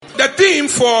theme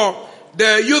for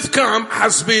the youth camp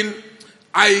has been,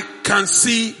 I can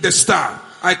see the star.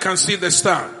 I can see the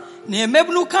star. And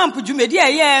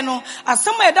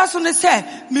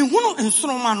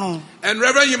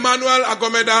Reverend Emmanuel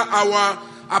Agomeda, our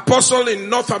apostle in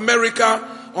North America,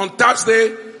 on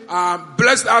Thursday,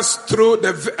 blessed us through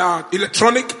the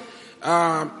electronic,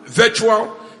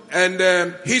 virtual,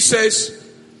 and he says,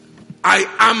 I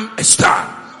am a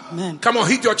star. Amen. Come on,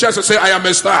 hit your chest and say, I am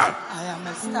a star. I am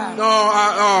a star. No,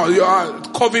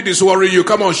 COVID is worrying you.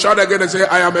 Come on, shout again and say,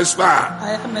 I am a star.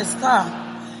 I am a star.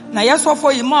 Na yeso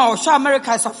for ima o sha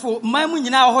America safo mamu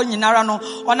nyina ho nyinara no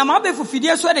ona ma be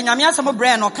fufidie so de nyame asem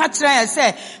bre no ka kire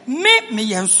say me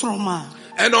yensroma.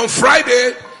 And on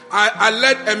Friday I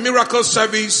led a miracle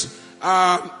service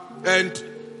and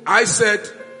I said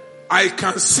I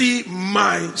can see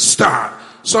my star.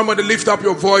 Somebody lift up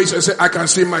your voice and say, I can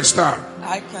see my star.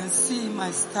 I can see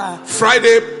my star.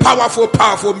 Friday,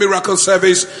 powerful miracle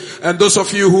service. And those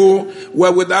of you who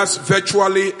were with us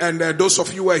virtually and those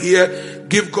of you who are here,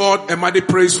 give God a mighty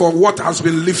praise for what has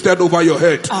been lifted over your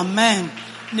head. Amen.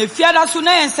 Ne fiada so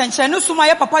na ensenche no suma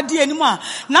ye papa di animu a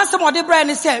na se mode bra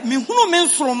ne se me hunu me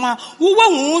nsroma wo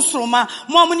hu nsroma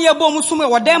mo amune ye bom suma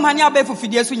wo dem ha ne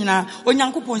abefufidie so nyina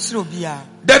onyankopon hire obia.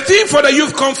 The theme for the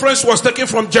youth conference was taken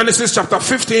from Genesis chapter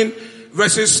 15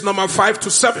 verses number 5 to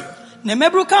 7.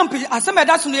 Abraham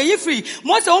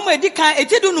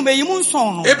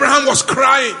was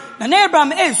crying. And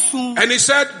he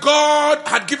said God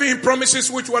had given him promises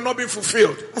which were not being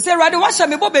fulfilled.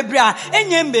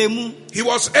 He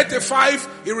was 85.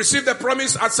 He received the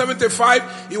promise at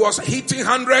 75. He was hitting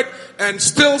 100 and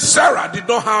still Sarah did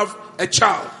not have a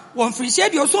child. Then the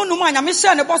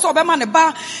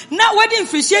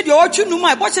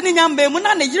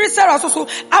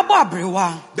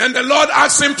Lord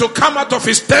asked him to come out of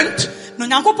his tent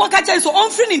because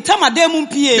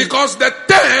the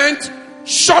tent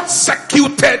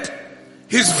short-circuited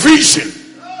his vision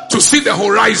to see the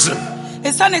horizon.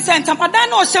 The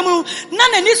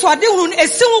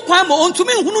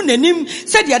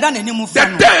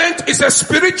tent is a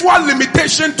spiritual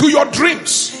limitation to your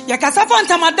dreams. And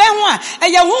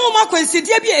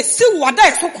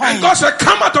God said,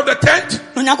 come out of the tent.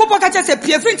 In other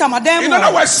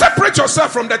words, separate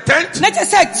yourself from the tent.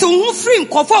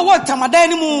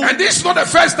 And this is not the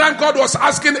first time God was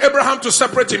asking Abraham to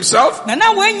separate himself. In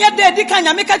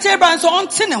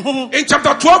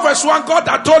chapter 12 verse 1, God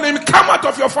had told him, come out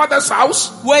of your father's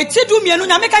house. Because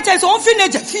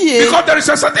there is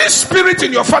a certain spirit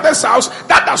in your father's house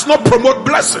that does not promote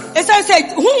blessing.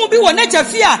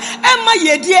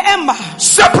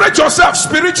 Separate yourself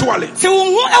spiritually.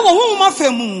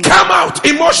 Come out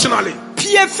emotionally.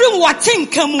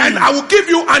 And I will give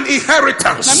you an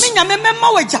inheritance. Come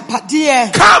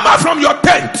out from your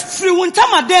tent.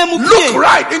 Look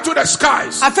right into the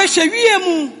skies.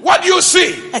 What do you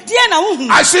see?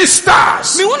 I see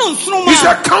stars. He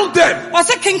said, count them.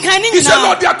 He said,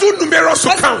 Lord, they are too numerous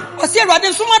to count.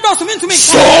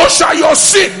 So shall your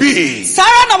seed be. So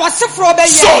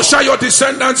shall your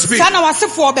descendants be.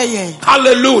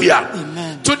 Hallelujah.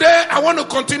 Amen. Today I want to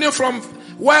continue from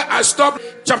where I stopped,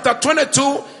 chapter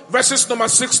 22, verses number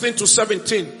 16 to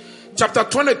 17. Chapter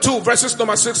 22, verses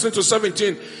number 16 to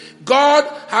 17. God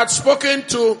had spoken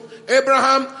to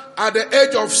Abraham at the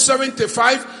age of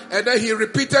 75, and then he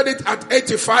repeated it at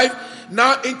 85.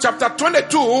 Now in chapter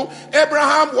 22,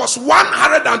 Abraham was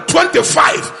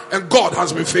 125, and God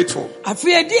has been faithful.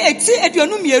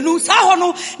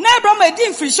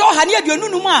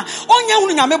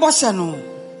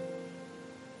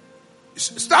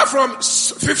 Start from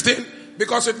 15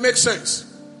 because it makes sense.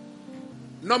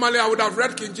 Normally I would have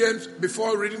read King James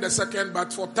before reading the second,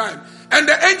 but for time. And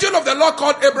the angel of the Lord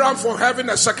called Abraham from heaven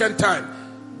a second time.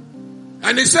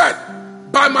 And he said,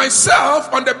 by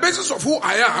myself, on the basis of who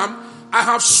I am, I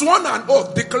have sworn an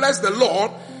oath, declares the Lord,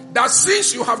 that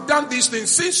since you have done these things,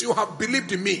 since you have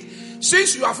believed in me,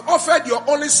 since you have offered your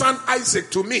only son Isaac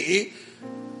to me,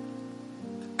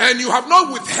 and you have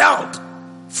not withheld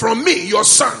from me your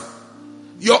son,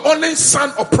 your only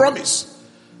son of promise.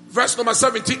 Verse number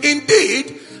 17.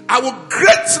 Indeed, I will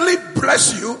greatly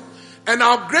bless you, and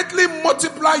I'll greatly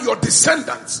multiply your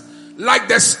descendants like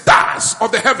the stars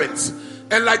of the heavens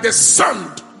and like the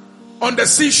sand on the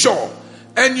seashore.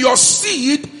 And your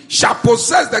seed shall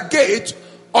possess the gate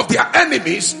of their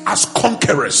enemies as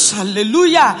conquerors.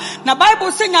 Hallelujah. Na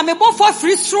Bible say nyame bofo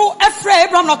free through Efra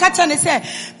Abraham no ka kire say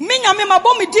me nyame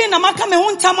mabo me din na maka me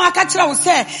ho ntam aka kire wo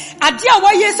say ade a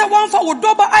wa ye say wonfa wo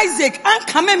doba Isaac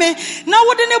anka me na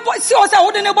wo de ne si o say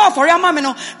wo de ne bo afore ama me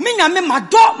no me nyame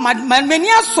mado mani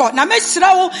aso na me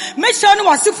hira wo ne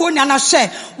wasefo nya na hye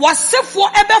wasefo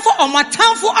ebefo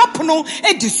omatanfo apono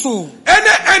edi so. Any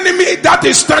enemy that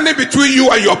is standing between you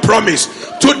and your promise,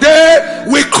 today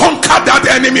we conquer that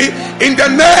enemy in the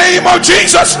name of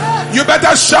Jesus. You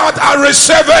better shout, I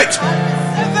receive it.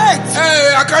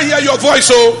 Hey, I can't hear your voice,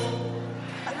 oh.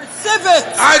 I receive it.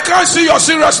 I can't see your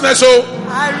seriousness, oh.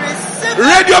 I receive it.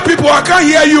 Radio people, I can't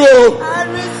hear you, oh. I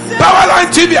receive Powerline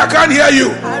TV, I can't hear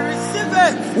you. I receive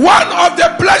it. One of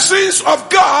the blessings of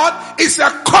God is a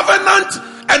covenant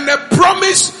and a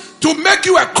promise to make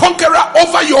you a conqueror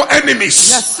over your enemies.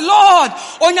 Yes, Lord.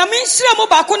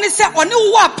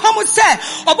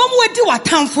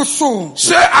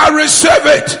 Say, I receive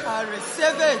it. I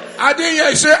receive it. I didn't hear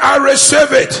you say, I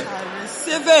receive it. I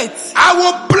receive it. I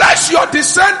will bless your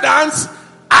descendants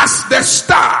as the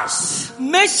stars.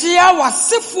 Anytime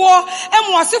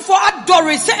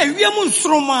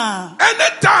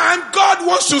God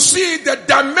wants to see the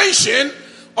dimension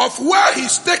of where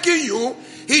He's taking you,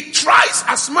 He tries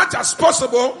as much as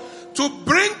possible to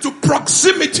bring to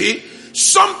proximity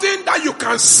something that you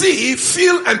can see,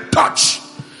 feel, and touch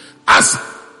as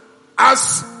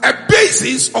a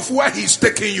basis of where He's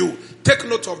taking you. Take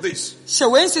note of this.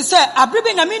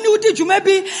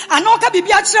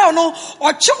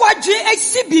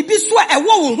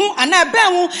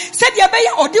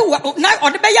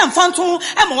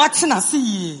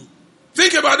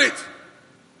 Think about it.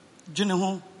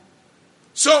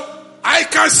 So, I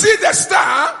can see the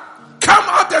star. Come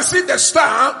out and see the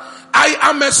star. I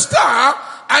am a star.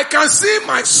 I can see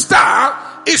my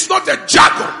star. It's not a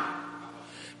jargon.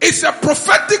 It's a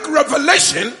prophetic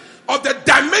revelation of the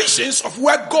dimensions of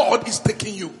where God is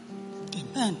taking you.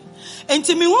 Amen.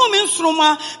 Enti mi hunu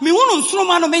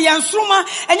no me yansroma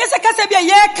enye se kase bia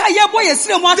ye ka ye boy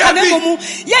esire mu aka na momu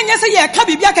ye enye se ye ka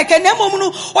bibia keke na momu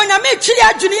no onyame twiri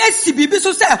adwene esi bibi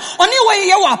so se oni wo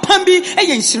ye wa pam bi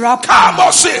eye nhira pa.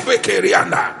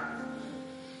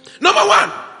 Number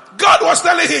one, God was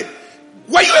telling him,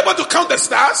 were you able to count the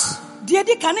stars? He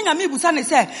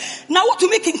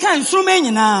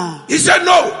said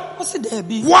no.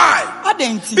 Why?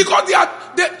 Because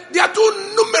they are too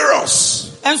numerous.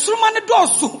 So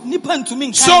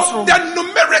the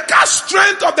numerical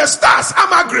strength of the stars,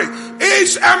 Amagri,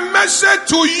 is a message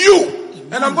to you.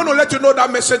 Amen. And I'm going to let you know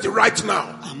that message right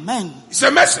now. Amen. It's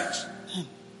a message.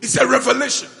 It's a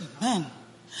revelation. Amen.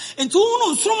 What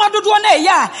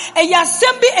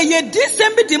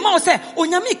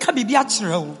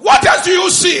else do you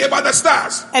see about the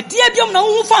stars? Lord,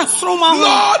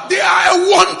 they are a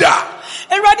wonder.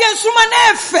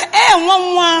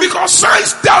 Because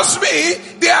science tells me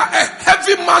they are a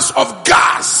heavy mass of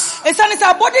gas. They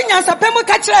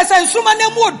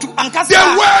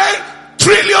weigh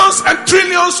trillions and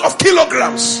trillions of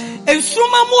kilograms.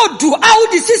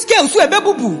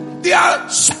 Their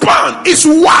span is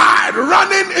wide,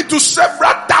 running into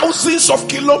several thousands of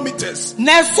kilometers. And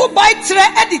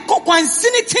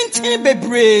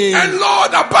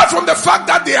Lord, apart from the fact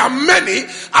that they are many,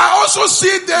 I also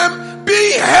see them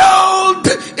being held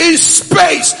in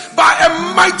space by a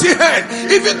mighty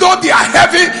hand. Even though they are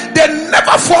heavy, they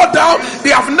never fall down.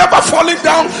 They have never fallen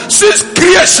down since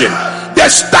creation. The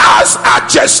stars are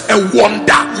just a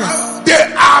wonder. Yes.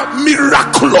 They are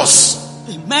miraculous.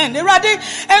 Amen.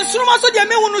 And suma so de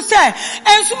me hunu say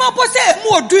and suma po say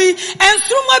mu odui and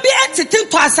suma bi entete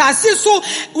to asase so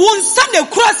won sa ne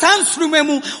kura san suma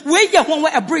mu we ye hon we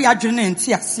ebre adwene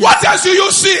enti ase. What else do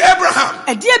you see, Abraham?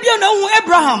 E dia bi na hu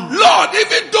Abraham. Lord,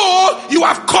 even though you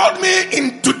have called me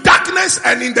into darkness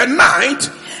and in the night,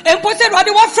 he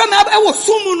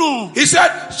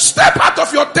said, step out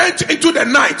of your tent into the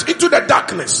night, into the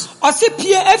darkness. So I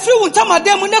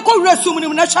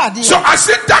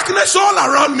see darkness all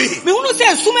around me. But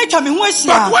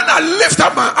when I lift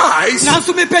up my eyes, oh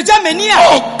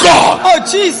God, oh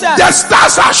Jesus, the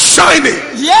stars are shining.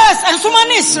 Yes, and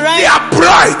they are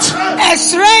bright.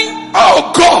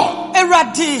 Oh God,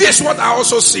 this is what I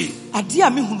also see.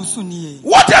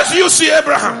 What else do you see,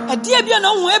 Abraham?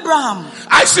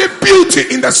 I see beauty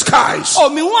in the skies.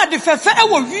 And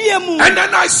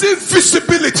then I see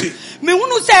visibility.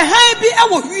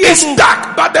 It's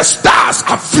dark, but the stars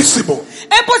are visible.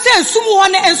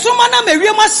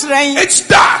 It's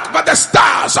dark, but the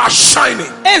stars are shining.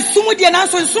 And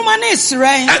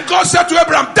God said to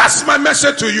Abraham, that's my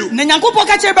message to you. I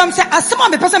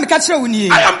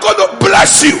am going to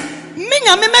bless you.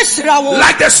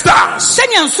 like the stars. So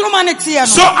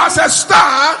as a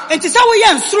star,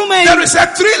 there is a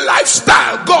 3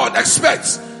 lifestyle God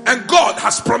expects and God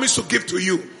has promised to give to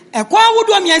you. 3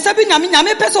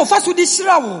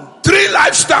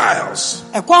 lifestyles.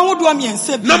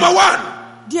 Number 1,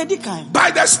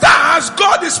 by the stars,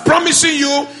 God is promising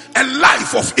you a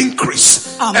life of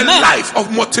increase, a life of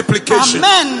multiplication.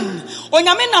 Amen. When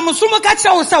I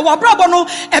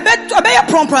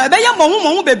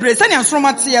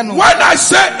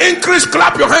say increase,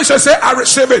 clap your hands and say, I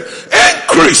receive it.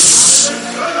 Increase.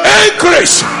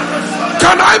 Increase.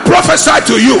 Can I prophesy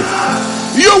to you?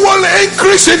 You will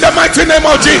increase in the mighty name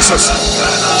of Jesus.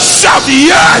 Shout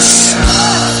yes.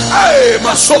 Hey,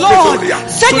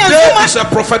 today is a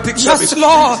prophetic service.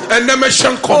 And the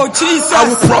mission come. I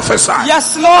will prophesy.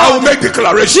 Yes, Lord. I will make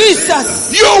declarations.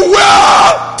 Jesus. You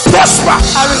will prosper.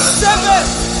 I receive it.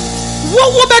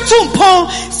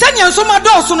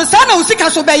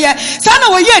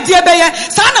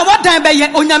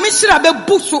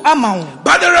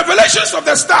 By the revelations of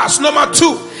the stars, number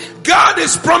 2, God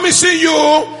is promising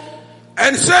you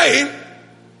and saying,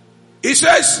 He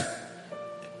says,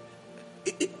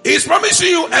 He's promising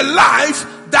you a life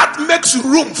that makes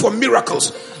room for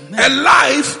miracles. Amen. A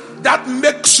life that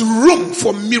makes room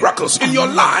for miracles. In your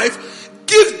life,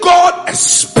 give God a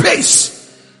space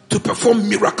to perform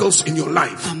miracles in your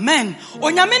life. Amen.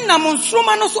 And then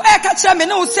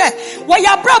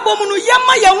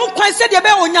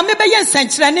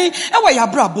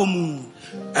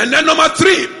number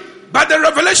 3, by the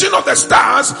revelation of the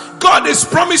stars, God is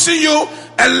promising you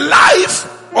a life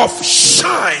of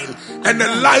shine and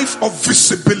a life of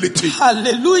visibility.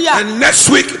 Hallelujah. And next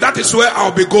week, that is where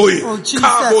I'll be going. Oh,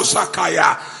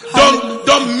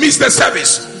 don't miss the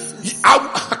service.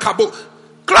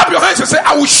 Clap your hands and say,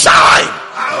 I will shine.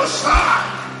 I will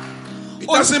shine. It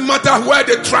doesn't matter where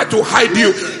they try to hide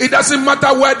you. It doesn't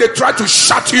matter where they try to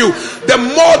shut you. The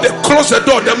more they close the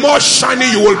door, the more shiny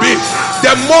you will be.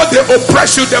 The more they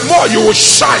oppress you, the more you will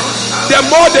shine. The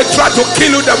more they try to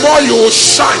kill you, the more you will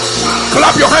shine.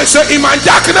 Clap your hands, say, in my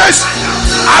darkness,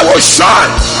 I will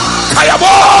shine. Kayabo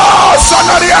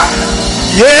Sanaria.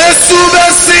 Yesu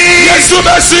Besi.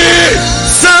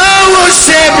 Sawo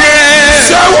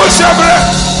Shebre.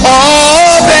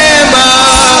 Oh, Bema.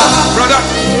 Brother.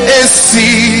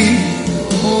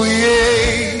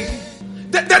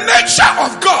 The nature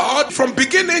of God from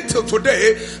beginning till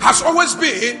today has always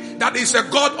been that He's a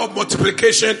God of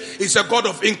multiplication, He's a God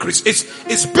of increase.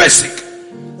 It's basic.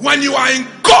 When you are in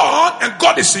God and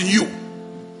God is in you,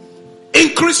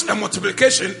 increase and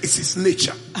multiplication is His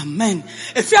nature. Amen.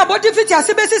 If you are body fit, you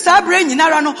say besi sa brain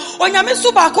nyina no. Onyame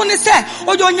so ba ko ne se,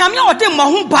 ojo onyame ode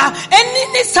mmaho ba. Eni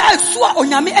ni sa so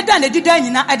onyame eda na dida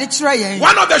nyina ade kire yen.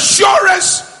 One of the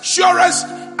surest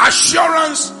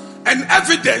assurance and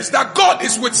evidence that God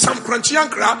is with Korankye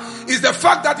Ankrah is the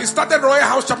fact that he started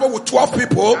Royalhouse Chapel with 12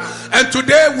 people, and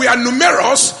today we are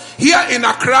numerous here in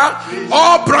Accra,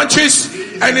 all branches,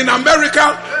 and in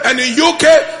America, and in UK,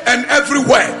 and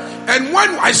everywhere. And when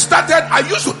I started, I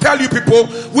used to tell you people,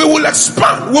 we will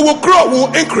expand, we will grow, we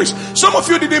will increase. Some of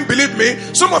you didn't believe me.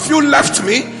 Some of you left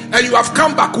me and you have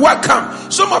come back.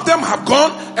 Welcome. Some of them have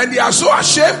gone and they are so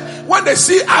ashamed. When they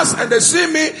see us and they see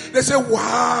me, they say,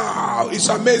 wow, it's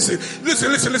amazing.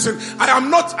 Listen. I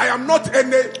am not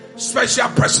any special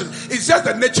person. It's just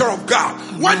the nature of God.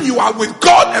 When you are with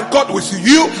God and God with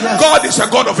you, God is a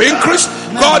God of increase.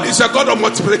 God is a God of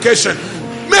multiplication.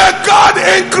 May God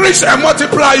increase and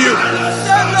multiply you.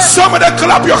 Somebody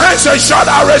clap your hands and shout,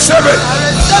 I receive it.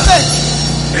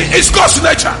 It's God's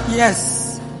nature.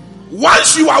 Yes.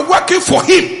 Once you are working for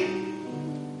Him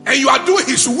and you are doing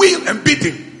His will and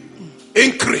bidding,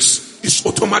 increase is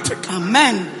automatic.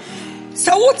 Amen.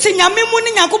 So what nyame mu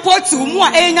ni Nyankopɔn ti mu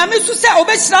a nyame su se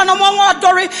obehira no mo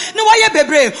adore ne waye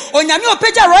bebre onyame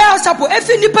opagya Royalhouse Chapel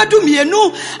efi nipa du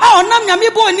mienu a onam nyame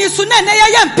bo ni su na na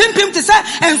ye mpempem te se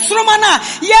ensoroma na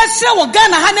ye hire wo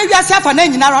Ghana ha na wiase afa na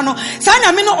nyinara no sa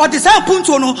nyame no ode sa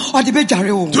punto no ode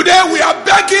bedware wo. Today we are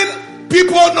begging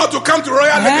people not to come to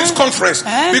Royalhouse conference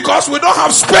because we don't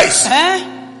have space.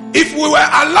 If we were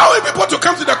allowing people to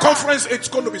come to the conference, it's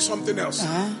going to be something else.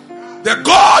 The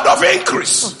God of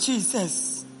increase. Oh,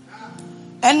 Jesus.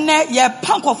 And ye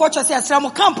punk of what you say, Sram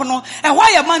Camp no, and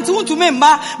why a man to me,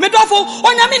 Medofo,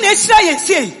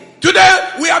 today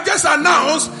we have just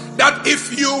announced that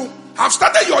if you have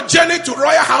started your journey to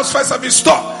Royalhouse First Service,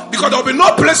 stop, because there will be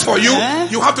no place for you.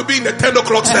 You have to be in the 10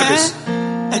 o'clock service.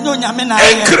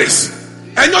 Increase.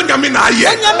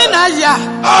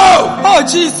 Oh,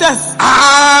 Jesus.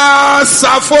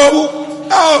 Safo.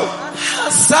 Oh.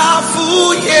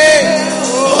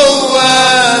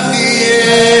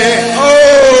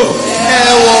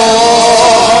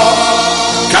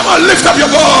 Come on, lift up your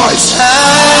voice.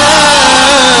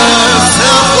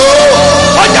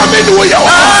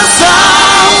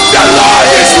 The Lord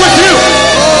is with you.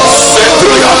 Sing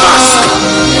through your mask.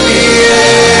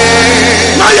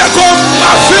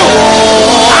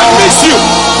 I miss you.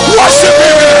 Worship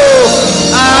him.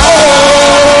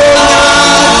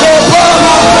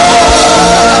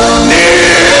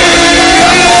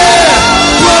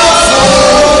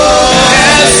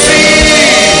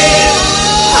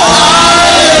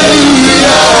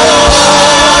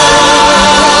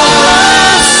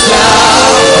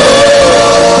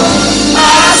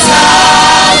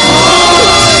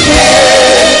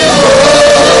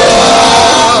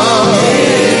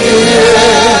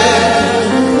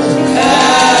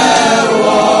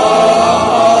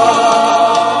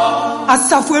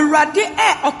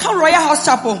 Royalhouse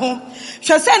Chapel home.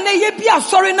 She said, "Ne ye be a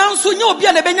sorry now, so you be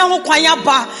an ebenya kwanya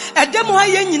ba. A demo ha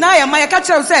ye nyina ya ma ya ka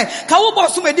kire say, ka wo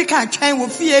boss me kan twan wo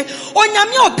fie.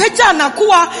 Onyame opeja na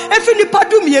koa, efi ni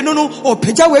padum ye no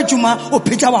opeja wa adwuma,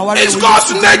 opeja wa ware." It's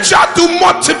God's nature to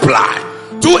multiply,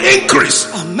 to increase.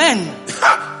 Amen.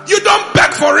 You don't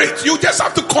beg for it. You just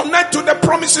have to connect to the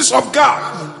promises of God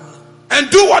and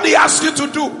do what he asks you to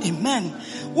do. Amen.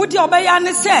 Would you obey and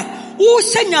say, "Who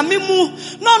say nyame mu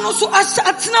no so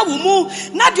atena wo mu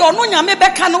na de ono nyame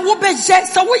beka no wo beje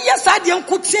so wo yesa de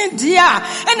nkutin dia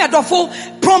ene dofo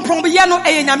prom ye no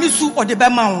eye nyame su ode be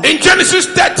ma wo." In Genesis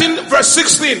 13 verse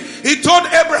 16, he told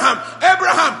Abraham,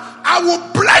 I will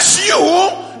bless you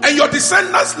and your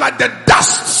descendants like the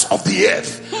dust of the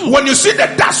earth. When you see the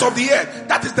dust of the earth,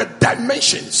 that is the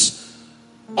dimensions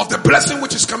of the blessing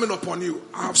which is coming upon you.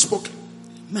 I have spoken.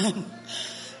 Amen.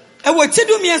 Ewo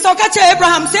tidu mi enso ka che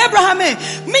Abraham, say Abraham me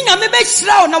nyame be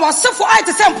hira na wasefo ai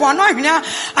te sempo ano ahwena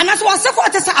anaso wasefo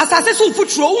te asase so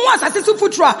futuro wo asase so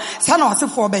futuro sa na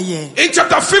wasefo be ye. In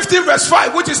chapter 15 verse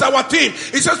 5, which is our theme,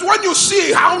 it says, when you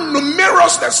see how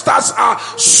numerous the stars are,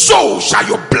 so shall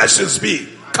your blessings be.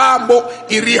 Kabo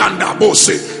irianda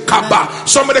bose kaba.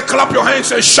 Somebody clap your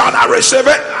hands and shout, I receive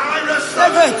it. I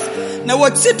receive it. Na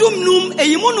watidum num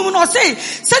eyimunum no say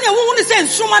senya wo hu say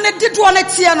nsroma ne dedo na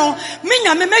tie no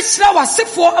menya me mehira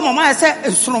wasefo amama say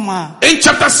nsroma. In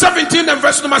chapter 17 and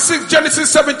verse number 6,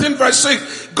 Genesis 17 verse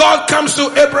 6, God comes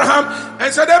to Abraham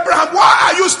and said, Abraham, why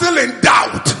are you still in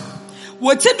doubt?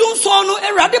 Watidum so no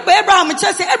erade ba Abraham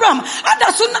che say Abraham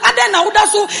adaso adan na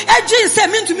wodaso edwin say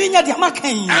mentumi nya de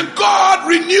amakan. And God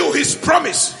renewed his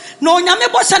promise. And I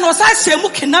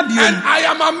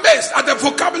am amazed at the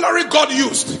vocabulary God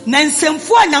used. He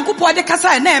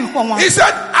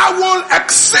said, I will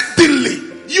exceedingly,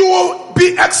 you will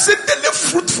be exceedingly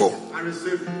fruitful. I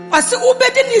receive it.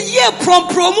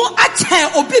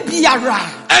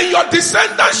 And your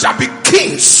descendants shall be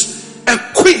kings and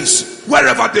queens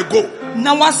wherever they go.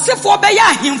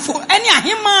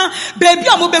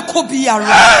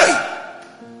 Hey!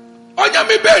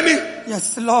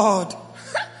 Yes, Lord.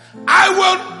 I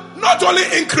will not only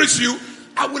increase you,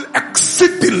 I will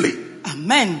exceedingly.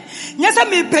 Amen. Nyasa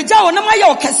me peja o na ma ya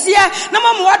okesia na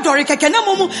ma mo adori keke na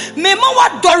mo me ma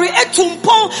wadori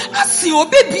etumpon asi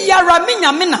obi biara me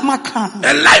nyame na maka.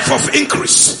 A life of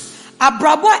increase.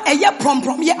 Abrabo eye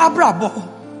promprom ye abrabo.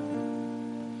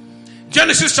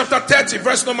 Genesis chapter 30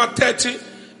 verse number 30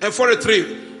 and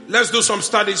 43. Let's do some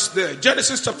studies there.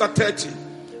 Genesis chapter 30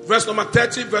 verse number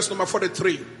 30 verse number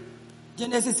 43.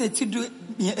 Genesis etidu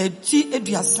eti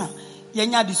eduasa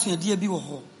yenya adusuadie bi wo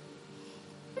ho.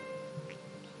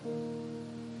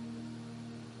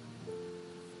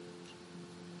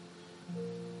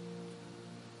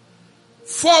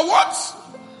 For what?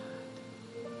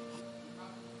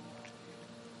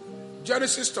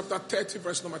 Genesis chapter 30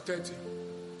 verse number 30.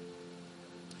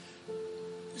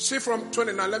 You see from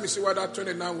 29, let me see whether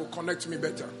 29 will connect me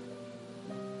better.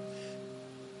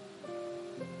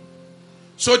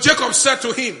 So Jacob said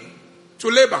to him, to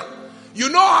Laban, you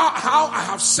know how I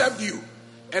have served you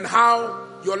and how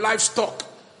your livestock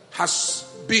has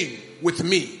been with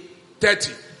me.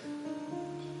 30.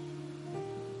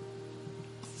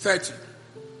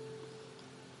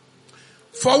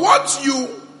 For what you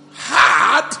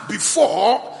had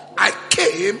before I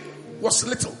came was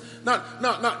little. Now,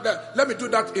 let me do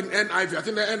that in NIV. I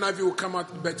think the NIV will come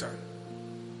out better.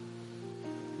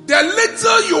 The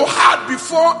little you had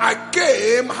before I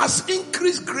came has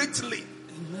increased greatly.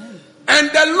 Amen. And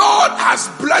the Lord has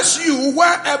blessed you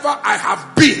wherever I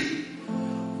have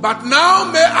been. But now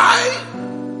may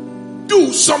I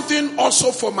do something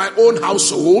also for my own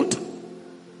household.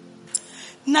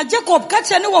 Na Jacob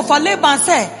kache ne wo fa Laban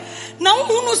say Now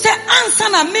who say answer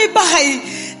na me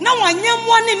bahai. Now I am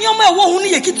one in your man who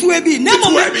need a kitwebi. Nemo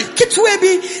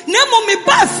me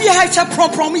ba fear hacha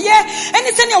prom yeah.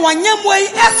 Anything you want yam way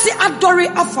as adore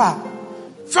afa.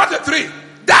 43.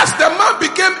 Thus the man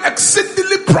became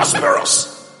exceedingly prosperous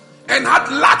and had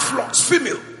large flocks,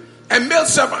 female and male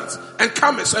servants, and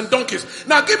camels and donkeys.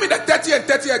 Now give me the 30 and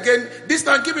 30 again. This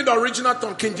time give me the original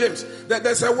tongue, King James.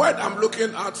 There's a word I'm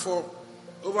looking out for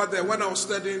over there when I was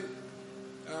studying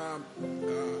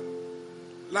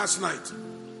last night.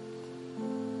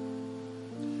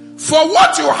 For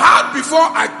what you had before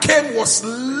I came was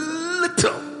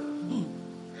little.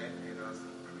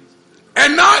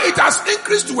 And now it has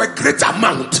increased to a great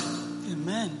amount.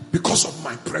 Amen. Because of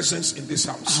my presence in this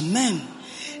house. Amen.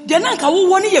 Denanka wo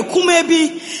woni ye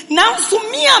kumebi na so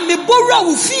mi a me bowra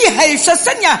wo fie ha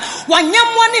hwesenya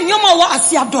wanyamwa ne nyoma wa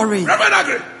ase adore. Reverend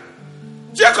Agri,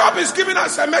 Jacob is giving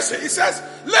us a message. He says,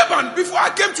 Laban, before I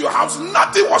came to your house,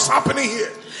 nothing was happening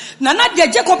here. Nana de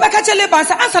Jacob aka Laban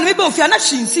say ansa me be ofia na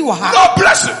hwinsi wo ha. No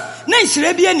blessing. Na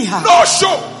nhire bi ani ha. No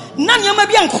show. Na nyoma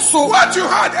bi ankoso. What you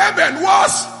had, Eben,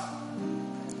 was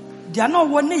dia no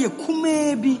woni ye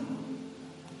kumebi.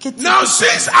 Now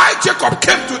since I, Jacob,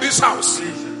 came to this house,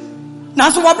 see the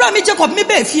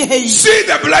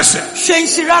blessing.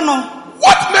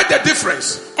 What made the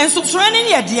difference? Because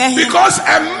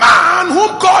a man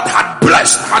whom God had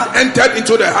blessed had entered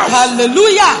into the house.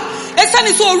 Hallelujah.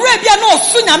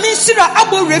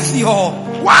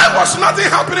 Why was nothing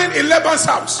happening in Laban's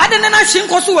house?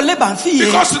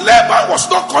 Because Laban was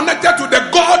not connected to the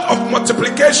God of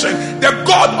multiplication, the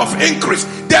God of increase.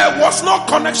 There was no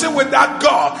connection with that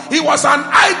God. He was an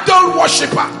idol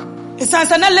worshipper.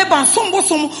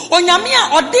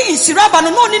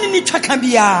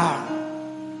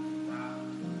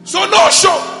 So no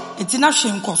show.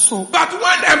 But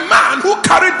when a man who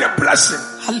carried the blessing,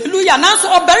 hallelujah,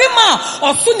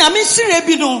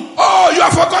 oh, you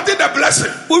have forgotten the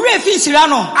blessing.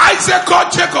 Isaac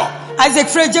called Jacob.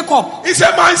 He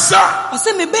said, my son,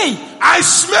 I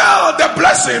smell the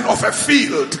blessing of a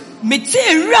field. May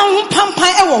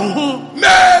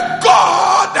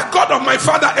God, the God of my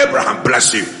father Abraham,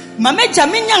 bless you. May he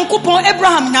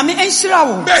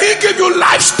give you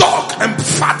livestock and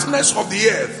fatness of the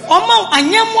earth.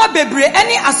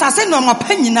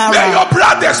 May your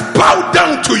brothers bow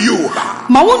down to you.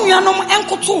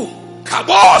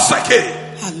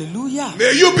 Hallelujah.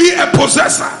 May you be a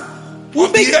possessor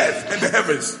of the earth and the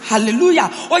heavens. Hallelujah.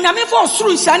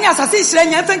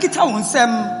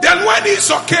 Then when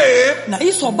Esau came, and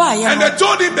they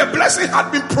told him the blessing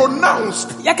had been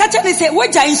pronounced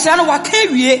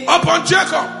upon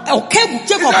Jacob.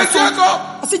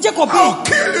 Jacob, I'll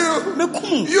kill you.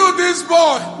 You, this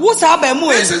boy.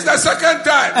 This is the second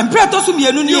time.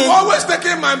 You've always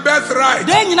taken my birthright.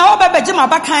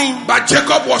 But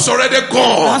Jacob was already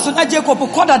gone.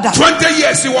 20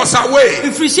 years he was away.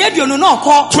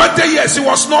 20 years he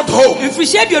was not home.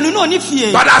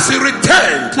 But as he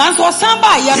returned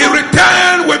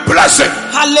with blessing.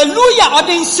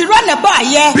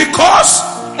 Because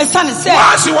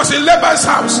once he was in Laban's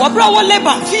house,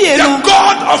 the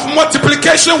God of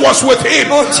multiplication was with him.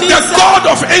 The God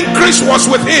of increase was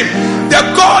with him. The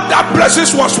God that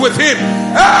blesses was with him.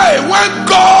 Hey, when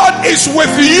God is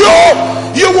with you,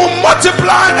 you will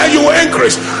multiply and you will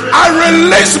increase. I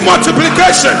release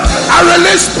multiplication. I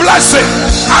release blessing.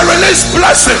 I release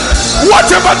blessing.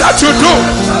 Whatever that you do,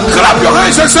 clap your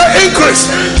hands and say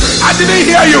increase. I didn't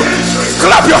hear you.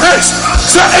 Clap your hands.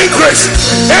 Say increase.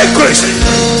 Increase.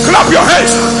 Clap your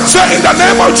hands. Say in the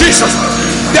name of Jesus.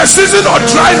 The season of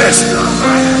dryness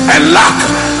and lack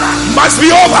must be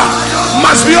over.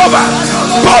 Must be over.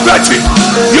 Poverty,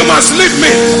 you must leave me.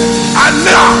 And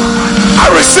now I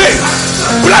receive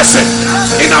blessing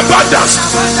in abundance,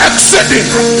 exceeding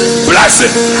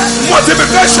blessing,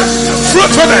 multiplication,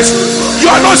 fruitfulness. You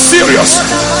are not serious.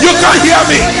 You can't hear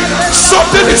me.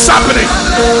 Something is happening.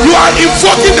 You are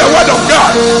invoking the word of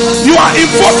God. You are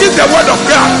invoking the word of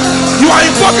God. You are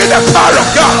invoking the power of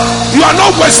God. You are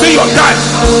not wasting your time.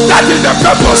 That is the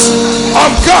purpose of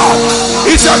God.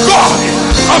 It's a God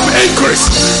of increase.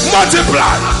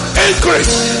 Multiply.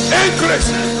 Increase. Increase.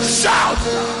 Shout.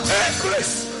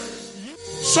 Increase.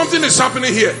 Something is happening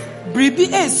here.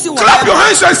 Clap your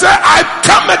hands and say, I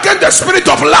come against the spirit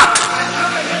of lack.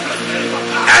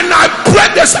 And I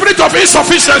break the spirit of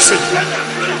insufficiency.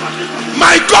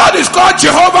 My God is called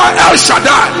Jehovah El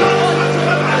Shaddai.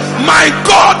 My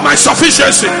God, my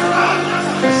sufficiency.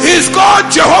 He is called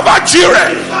Jehovah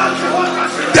Jireh,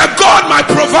 the God, my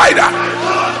provider.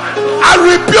 I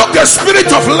rebuke the spirit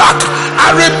of lack.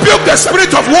 I rebuke the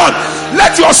spirit of want.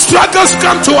 Let your struggles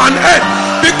come to an end.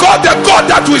 Because the God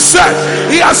that we serve,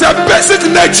 he has a basic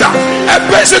nature.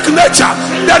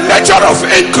 The nature of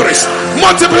increase,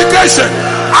 multiplication.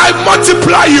 I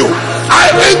multiply you, I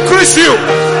increase you.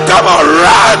 Come on,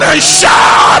 run and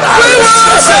shout. We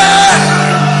worship.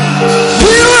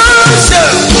 We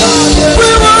worship. We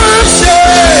worship.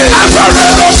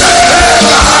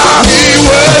 We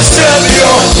worship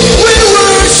you. We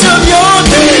worship your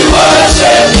name.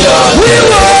 We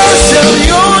worship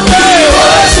your name.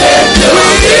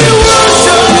 We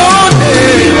worship your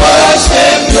name. We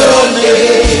worship your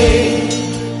name.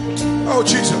 Oh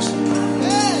Jesus.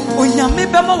 Onyame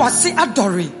bema wase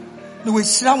adore. No we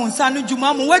shira won sa no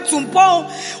djuma mo wetumpon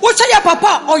wo che ya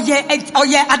papa oye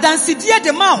adansidie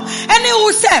de ma ene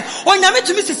wo se onyame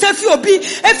tumi sese fi obi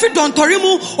efi dontori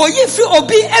mu oyi fi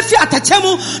obi efi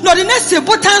atachemu no de nese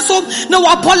botan so no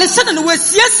wa police no we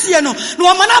siesie no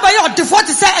wa mana ba ye odefo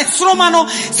te se esroma no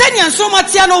se nya nsroma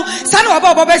tia no sa no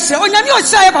ba be hye onyame o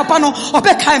shira ya papa no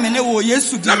obekai me ne wo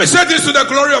Yesu. Let me say this to the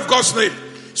glory of God's name.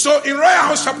 So in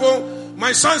Royalhouse Chapel,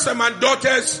 my sons and my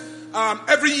daughters,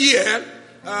 every year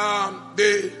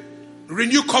they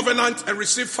renew covenant and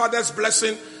receive father's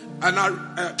blessing and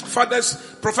father's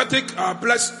prophetic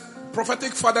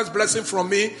father's blessing from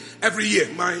me every year.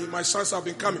 My sons have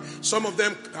been coming. Some of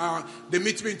them they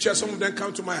meet me in church. Some of them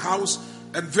come to my house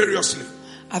and variously.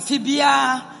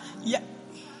 Afibia,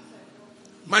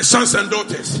 my sons and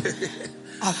daughters.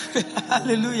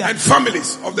 Hallelujah. And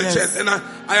families of the church. And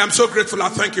I am so grateful. I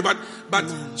thank you. But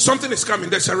something is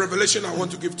coming. There's a revelation I want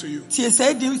to give to you.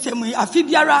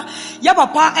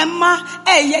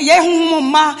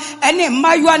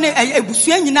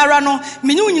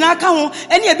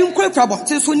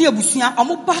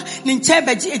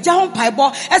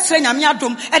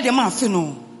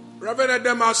 Reverend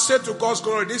Adam, I said to God's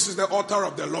glory, this is the altar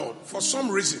of the Lord. For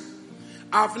some reason,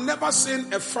 I've never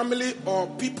seen a family or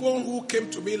people who came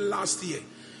to me last year,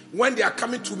 when they are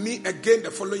coming to me again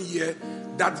the following year,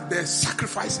 that their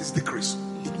sacrifice is decreased.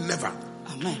 It never.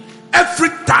 Amen. Every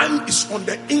time is on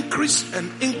the increase and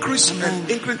increase. Amen.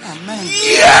 And increase. Amen.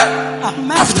 Year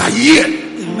Amen. after year.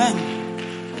 Amen.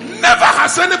 Never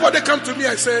has anybody come to me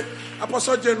and say,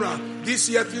 Apostle General, this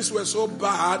year things were so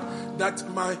bad that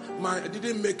I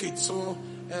didn't make it. So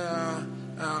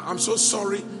I'm so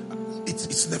sorry.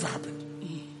 It's never happened.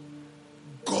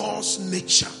 God's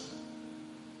nature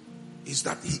is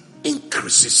that he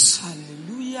increases.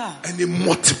 Hallelujah. And he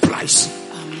multiplies.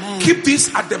 Amen. Keep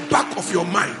this at the back of your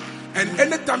mind. And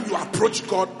anytime you approach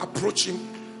God, approach him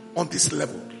on this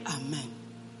level. Amen.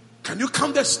 Can you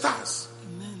count the stars?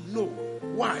 Amen. No.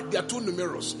 Why? They are too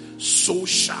numerous. So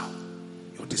shall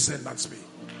your descendants be.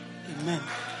 Amen.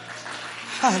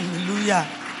 Hallelujah.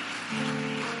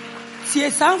 Sie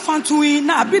san fantuin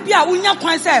na abibia unya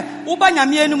kwan se wo ba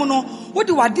nyame enum no wo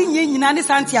di wade nye nyina ne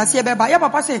santi ase beba ya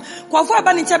papa se kwafo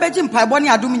aba ne nche beji mpaebo ne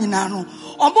adom nyina no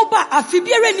ombo ba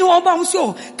afibiere ni ho ba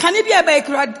so kane bia ba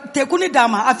ekura teku ne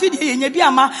dama afidi yenye bia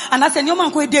ama anase ne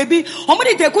omanko edebi ombo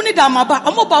de teku ne dama ba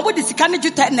ombo ba wo de sika ne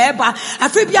juta na eba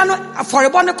afibia no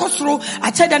aforebo ne kosoro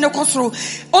achede ne kosoro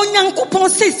onyankopon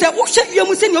se wo hwe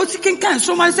wiemu se ne osikenkan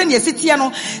so man se ne esitie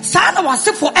no saa na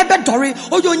wasefo ebe dore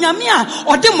oyo nyame a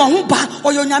ode mo ho ba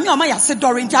oyo nyame o ma yase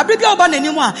dore nti abrebia oba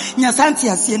nanim a nyasanti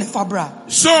ase ne fabra.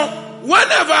 So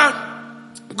whenever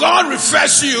God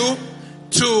refers you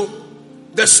to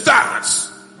the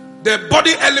stars, the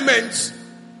body elements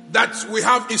that we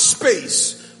have in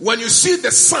space, when you see the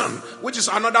sun, which is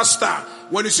another star,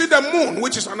 when you see the moon,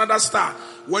 which is another star,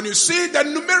 when you see the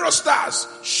numerous stars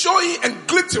showing and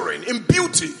glittering in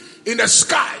beauty in the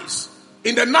skies,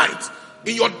 in the night,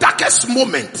 in your darkest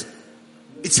moment,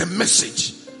 it's a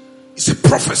message, it's a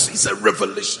prophecy, it's a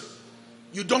revelation.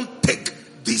 You don't take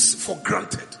this for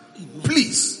granted.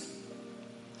 Please.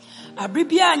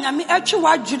 Abribia nyame atwe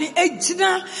wadwene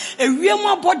ejina ewiemu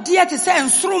abode te se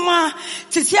ensroma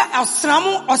te se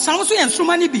osram so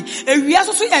ensroma ne bi ewia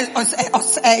so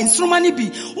ensroma ne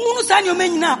bi unu sa nyoma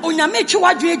nyina onyame atwe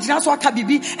wadwene ejina so aka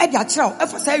bibi e de akiraw e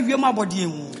fa sa ewiemu abode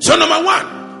hu. So number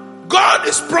 1, God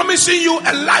is promising you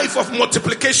a life of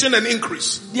multiplication and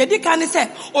increase. Number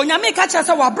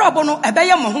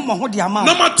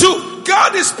 2,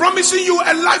 God is promising you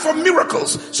a life of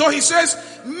miracles. So he says,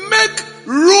 make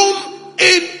room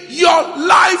in your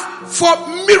life for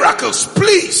miracles.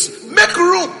 Please, make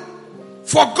room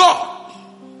for God.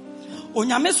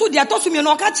 Onyame so dia to so me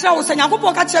no ka kira wo se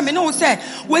Yakobon ka kira me no se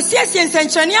we siesie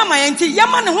nsenkyerene ama yenti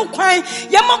yema ne ho kwan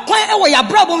yema kwan e wo ya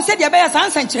brabom se dia be ya san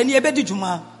nsenkyerene e be di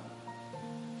dwuma.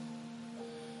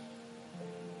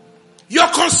 Your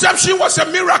conception was a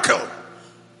miracle.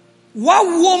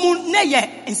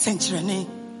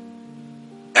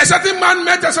 A certain man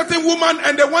met a certain woman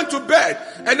and they went to bed.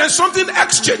 And then something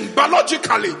exchanged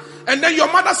biologically. And then your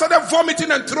mother started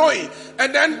vomiting and throwing.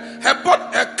 And then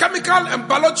her chemical and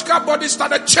biological body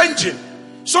started changing.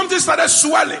 Something started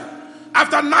swelling.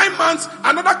 After 9 months,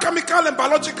 another chemical and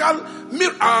biological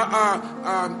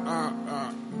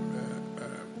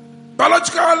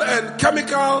and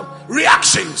chemical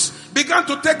reactions began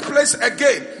to take place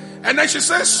again. And then she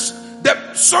says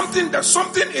that something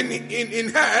in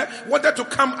her wanted to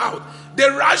come out. They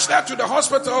rushed her to the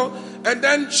hospital, and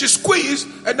then she squeezed,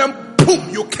 and then boom,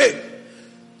 you came.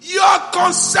 Your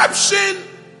conception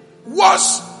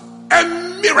was a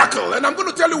miracle. And I'm going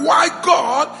to tell you why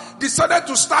God decided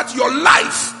to start your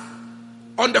life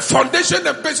on the foundation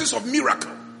and basis of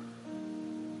miracle.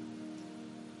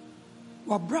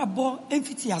 Wabrabo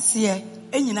emfiti ase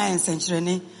enyina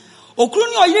ensenkyerene okuru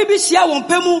ni oyire bi hia won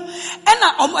pemu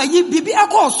ena ayi bibi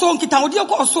akoso nkitawodi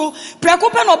akoso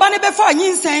prekope na oba ne befa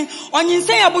anyinsen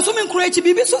onyinsen abosomi nkuru echi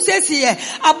bibi so sesiye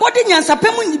abodi nyansa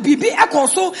pemu ni bibi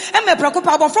akoso eme prekope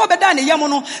abofra obeda ne yam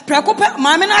no prekope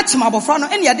maame na achim abofra no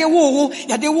ene yade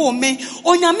wo me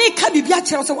onyame ka bibi a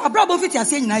kire so wabrabo emfiti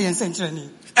ase enyina ensenkyerene.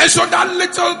 And so that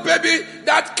little baby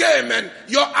that came and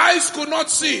your eyes could not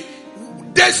see,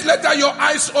 days later your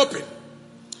eyes open.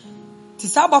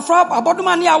 Days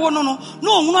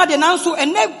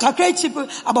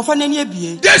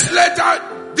later,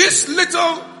 this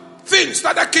little thing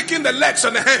started kicking the legs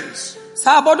and the hands.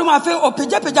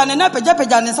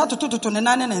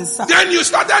 Then you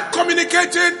started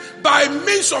communicating by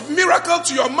means of miracle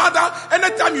to your mother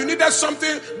anytime you needed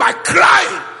something by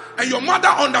crying. And your mother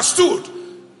understood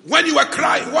when you were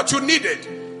crying what you needed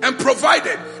and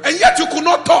provided. And yet you could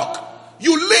not talk.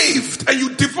 You lived and you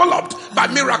developed by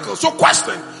miracle. So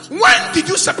question, when did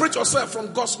you separate yourself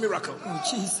from God's miracle? Oh,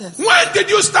 Jesus. When did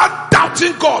you start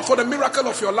doubting God for the miracle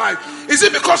of your life? Is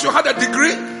it because you had a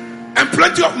degree and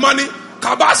plenty of money?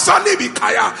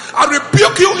 I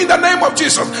rebuke you in the name of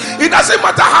Jesus. It doesn't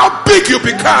matter how big you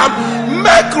become.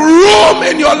 Make room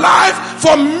in your life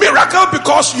for miracle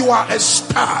because you are a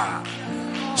star.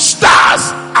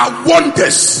 Stars are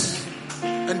wonders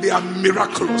and they are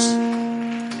miraculous.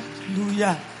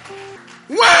 Hallelujah.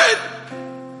 When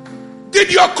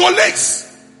did your colleagues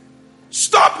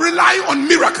stop relying on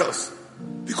miracles?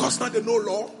 Because now they know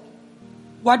law.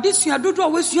 What this you do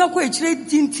always you are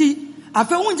dinti.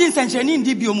 Afe unji nsencheni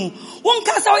ndi biomu.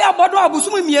 Unkasa oya bodo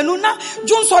abusumu mienu na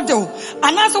junso deo.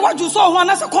 Anasa wa junso ho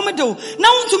anasa komedeo.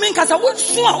 Na untumi nkasa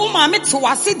wusua umame te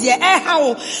wase de ha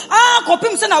o.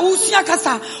 Kopim se na wusua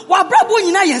kasa. Wa brabo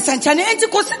nyina ye nsencheni enti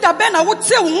consider be na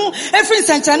wote wo efri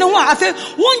nsencheni ho afe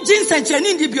unji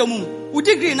nsencheni ndi biomu. U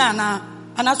degree na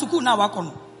anasuku na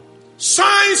wakono.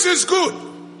 Science is good.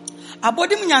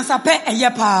 Abodi munyansa pe eye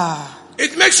pa.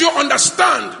 It makes you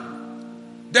understand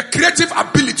the creative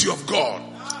ability of God.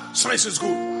 Science is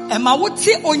good.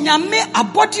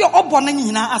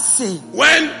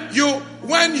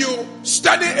 When you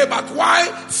study about why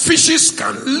fishes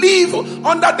can live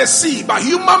under the sea, but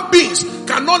human beings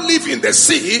cannot live in the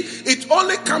sea, it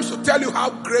only comes to tell you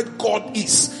how great God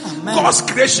is. Amen. God's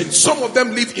creation, some of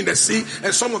them live in the sea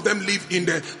and some of them live in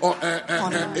the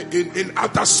in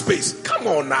outer space. Come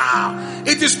on now.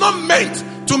 It is not meant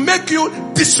to make you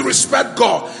disrespect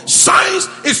God. Science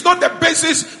is not the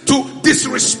basis to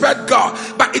disrespect God,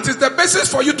 but it is the basis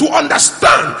for you to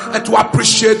understand and to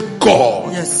appreciate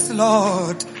God. Yes, Lord.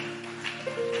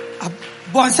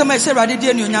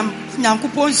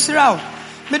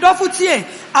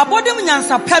 Abodem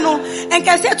nyansa pe no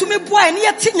enka se to me boa ene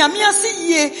yete nyame ase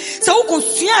yie se wo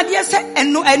kosua de se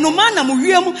enoma na mo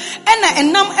wiem ena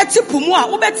enam etipomu a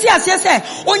wo beti ase se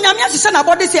onyame ahye na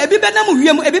bode se ebi be na mo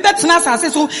wiem ebi betena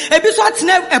asase so ebi so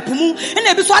atena epomu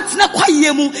ena ebi so atena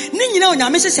kwaye mu ni nyina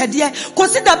onyame hyehyede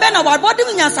consider be na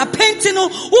abodem nyansa penti no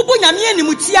wo bo nyame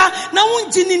animutia na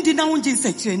wonji nindi na wonji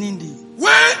nsekire nindi.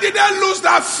 When did they lose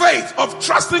that faith of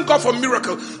trusting God for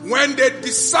miracle? When they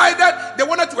decided they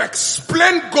wanted to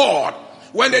explain God.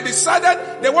 When they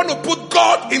decided they want to put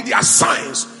God in their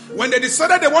science. When they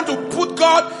decided they want to put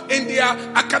God in their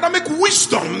academic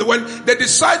wisdom. When they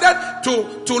decided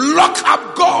to lock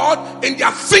up God in their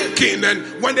thinking.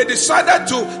 And when they decided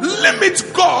to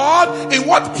limit God in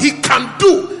what He can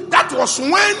do. That was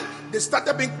when they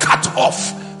started being cut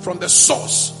off from the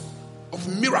source of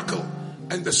miracle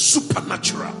and the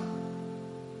supernatural.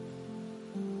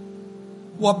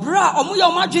 Wabra omuya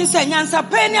omadwin se nyansa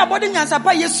pe ne abode nyansa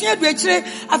pa yesu aduakire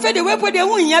afa de wepo de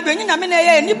hu nya be nyame na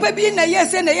ye nipa bi na ye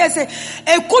se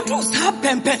ekodu sa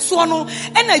pempe so no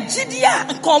ena gidia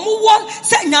nkomo wo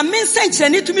se nyame nsankire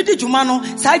ne tumi di djuma no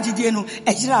sa gidie no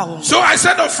ejira wo. So I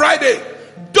said on Friday,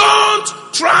 don't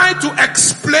try to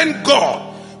explain God.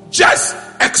 Just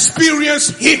experience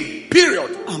him.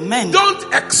 Period. Amen.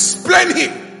 Don't explain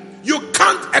him. You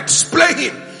can't explain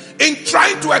him. In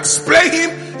trying to explain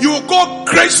him, you will go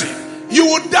crazy. You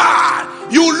will die.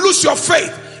 You will lose your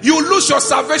faith. You will lose your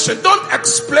salvation. Don't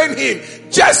explain him.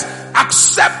 Just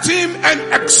accept him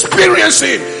and experience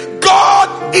him.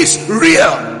 God is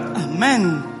real.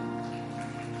 Amen.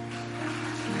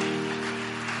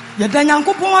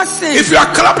 If you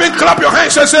are clapping, clap your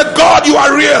hands and say, God, you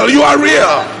are real. You are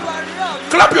real.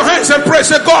 Clap your hands and pray.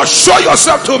 Say, God, show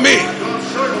yourself to me.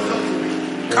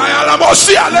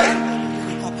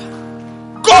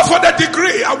 Go for the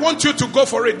degree. I want you to go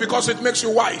for it because it makes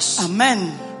you wise.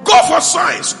 Amen. Go for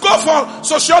science. Go for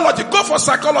sociology. Go for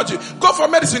psychology. Go for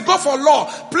medicine. Go for law.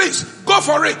 Please, go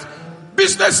for it.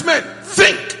 Businessmen,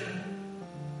 think.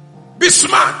 Be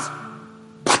smart.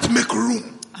 But make room.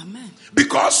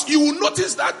 Because you will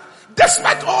notice that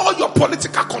despite all your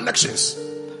political connections,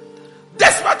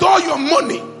 despite all your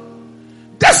money,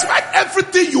 despite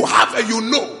everything you have and you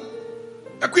know,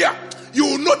 you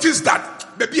will notice that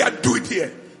maybe I do it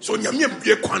here. So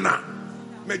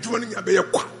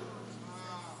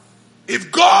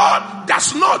if God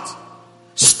does not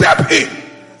step in,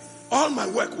 all my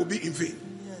work will be in vain.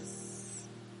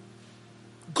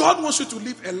 God wants you to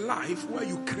live a life where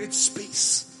you create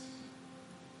space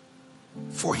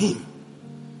for him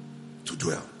to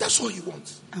dwell. That's all he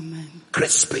wants. Amen.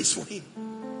 Create space for him.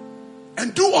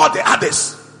 And do all the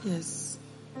others. Yes.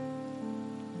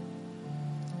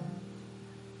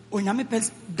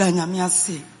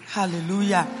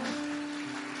 Hallelujah.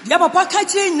 Dia papa ka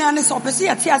kire nyina ne so opese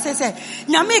ye tia se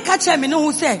nyame ka kire me ne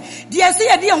ho se dia se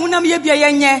ye de honam ye bia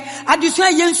ye nye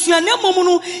adesua ye nsua na mom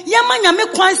no ye ma nyame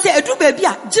kwan se edu ba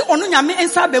bia gi ono nyame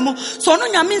ensa ba mu so ono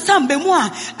nyame ensa ba mu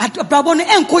a brabo no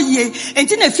enko yie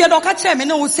enti na fie do ka kire me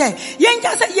ne ho se ye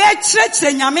nja se ye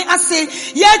kire nyame ase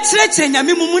ye kire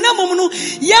nyame mum na mom no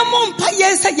ye mom pa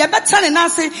ye se ye beta ne na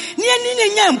ase ne ani ne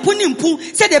nya mpu ni mpu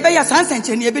se de be ya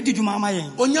sansenche ne ye be didwuma ma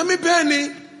yen onyame be ni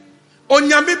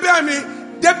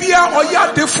Debia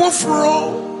oya de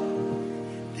foforo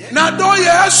na do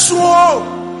yeso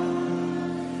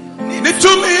ni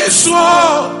tumi so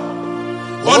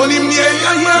onim ye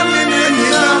ya ni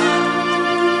na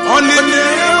onim ye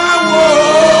wo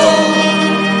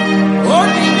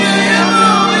onim ye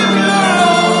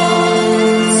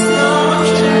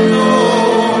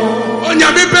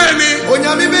onyami beni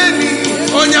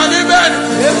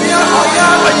debia oya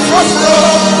de foforo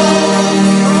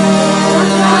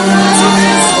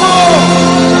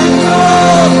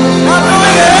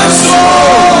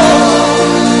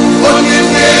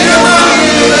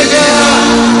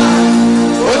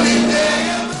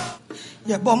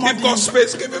Give God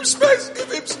space. Give him space.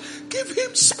 Give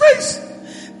him space.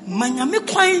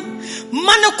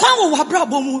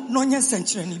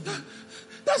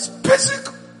 That's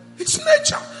basic. It's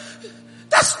nature.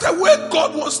 That's the way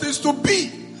God wants this to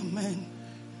be. Amen.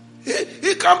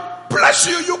 He can bless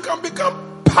you. You can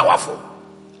become powerful.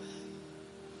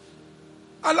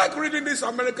 I like reading these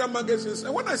American magazines.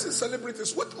 And when I see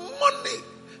celebrities with money,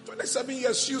 27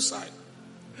 years suicide,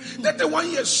 31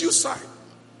 years suicide,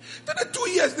 32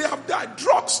 years they have died,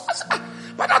 drugs.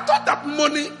 But I thought that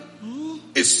money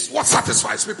is what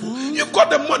satisfies people. You've got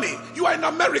the money. You are in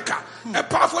America, a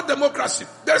powerful democracy.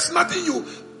 There's nothing you,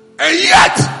 and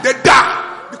yet they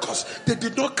die because they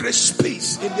did not create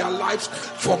space in their lives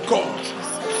for God.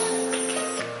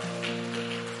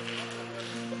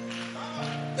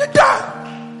 They die.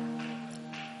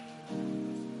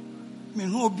 Me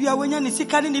no bia wanya ne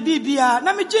sika ne bibia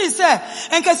na me gye se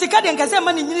enka sika de enka se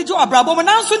ma ne nyini jo abrabo mo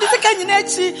nanso de sika nyina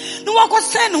achi ne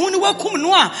wakɔsɛn ne ho ne wakum ne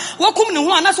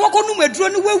ho ana so wakɔnum aduro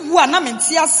ne wawu a na me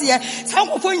nte ase san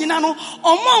kɔfo nyina no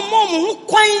ɔmo mo ho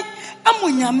kwan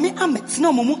amonyame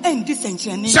ametena mo endi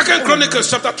senkyerene. 2 Chronicles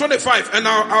chapter 25, and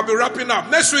I'll be wrapping up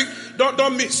next week.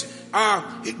 Don't miss.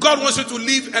 God wants you to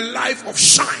live a life of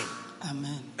shine.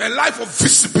 Amen. A life of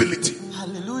visibility.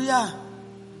 Hallelujah.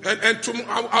 And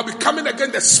I'll be coming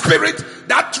again. The spirit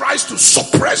that tries to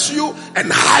suppress you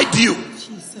and hide you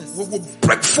will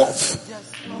break forth.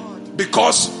 Yes, Lord.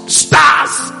 Because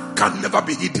stars can never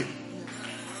be hidden.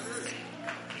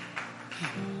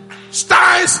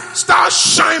 Stars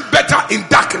shine better in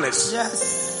darkness.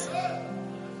 Yes.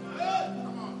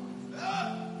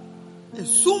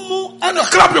 And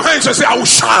clap your hands and say, I will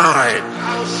shine.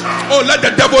 Oh, let the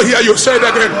devil hear you. Say it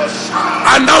again.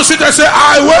 Announce it and say,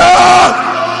 I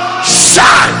will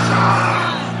shine.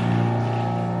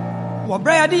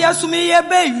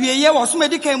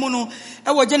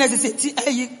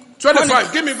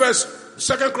 25. Give me verse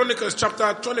 2 Chronicles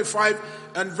chapter 25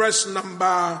 and verse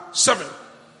number 7.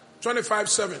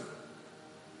 25:7.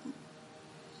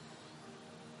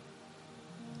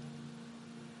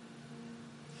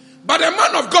 But a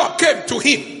man of God came to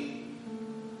him.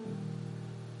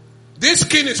 This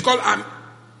king is called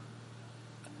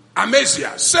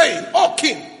Amaziah, saying, "O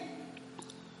king,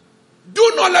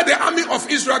 do not let the army of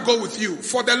Israel go with you,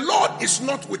 for the Lord is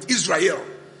not with Israel,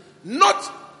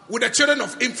 not with the children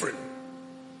of Ephraim."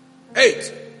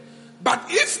 8. But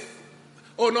if,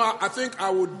 I think I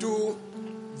would do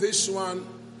this one.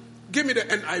 Give me the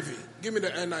NIV. Give me the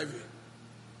NIV.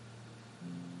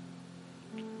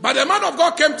 But the man of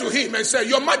God came to him and said,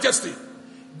 "Your Majesty,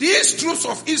 these troops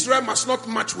of Israel must not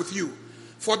march with you,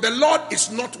 for the Lord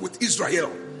is not with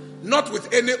Israel, not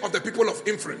with any of the people of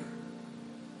Ephraim.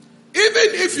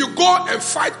 Even if you go and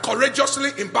fight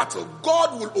courageously in battle,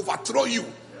 God will overthrow you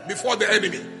before the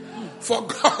enemy. For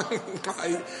God,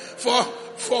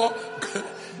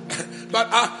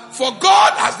 for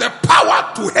God has the power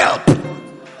to help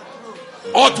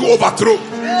or to overthrow."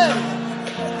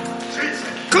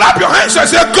 Clap your hands and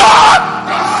say, "God,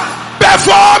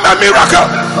 perform a miracle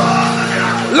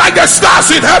like the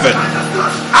stars in heaven.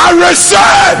 I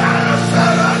receive."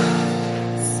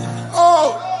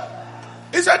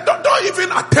 He said, don't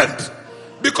even attempt,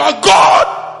 because God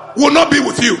will not be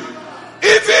with you.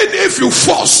 Even if you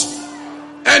force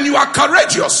and you are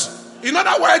courageous. In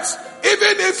other words,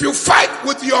 even if you fight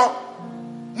with your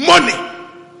money,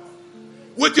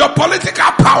 with your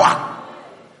political power,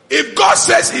 if God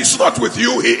says he's not with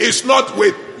you, he is not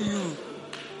with you.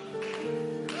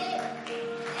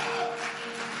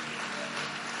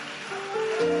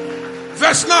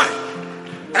 Verse 9.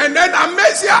 And then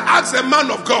Amaziah asked the man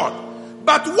of God,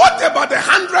 "But what about the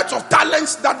hundreds of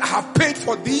talents that I have paid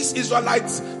for these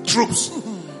Israelite troops?"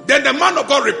 Then the man of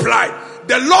God replied,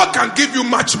 "The Lord can give you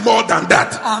much more than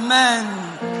that." Amen.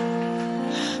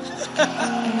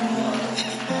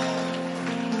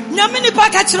 Nyamini pa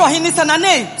ka kire ohini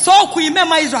sanane so ku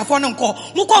imema Israel fo nko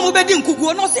mukọ mo bedi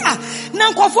nkuguo no se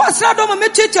na nkofo asrado ma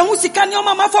metietie hu sika ne o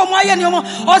ma fa mo aye ne o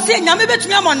se nyame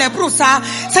betumi amọ na ebru sa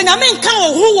se nyame nkan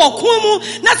ohu wo kun mu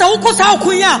na se wuko sa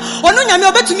kun ya onu nyame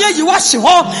obetumi ayi wa hye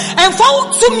ho enfo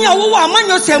tumi a wo wo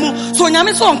amanyo semu so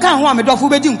nyame so nkan ho amedofo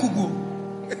bedi nkuguo.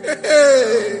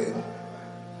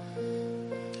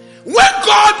 When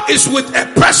God is with a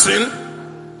person,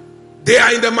 they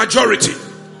are in the majority.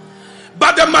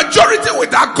 But the majority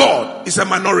without God is a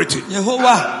minority.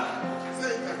 Jehovah.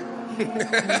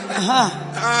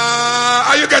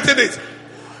 Are you getting it?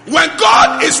 When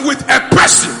God is with a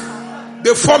person,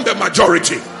 they form the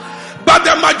majority. But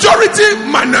the majority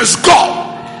minus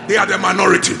God, they are the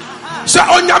minority. So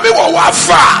onyame wo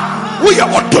wafa, we are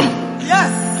autumn.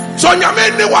 Yes. So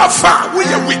onyame ni wafa, we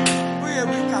are weak. We are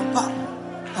weak,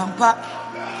 ampa.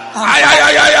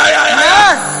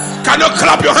 Yes. Can you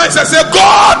clap your hands and say,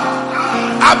 "God,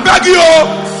 I beg you,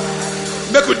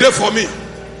 make a day for me."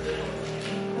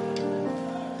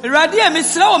 Radia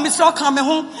misra ka me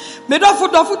ho me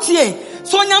dofo tie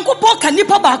so nyankopon ka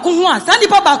nipa ba ko ho a sa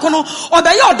nipa ba ko no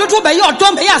obeye ododo be ye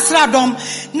odom be ye asradom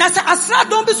na sa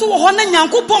asradom bi so wo ho na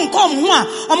nyankopon kom ho a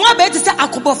omo abe ti se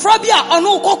akobofra bi a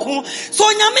ono kokko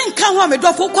so nyame nka ho a me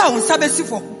dofo kwa won sa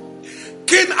besifo.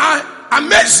 King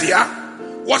Amaziah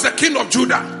was the king of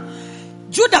Judah.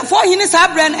 Judah for hini sa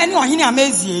brand any ohini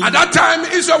Amaziah. At that time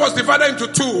Israel was divided into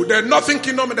two, the northern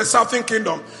kingdom and the southern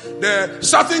kingdom. The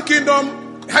southern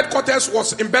kingdom headquarters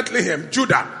was in Bethlehem,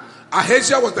 Judah.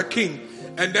 Ahaziah was the king.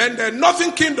 And then the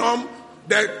northern kingdom,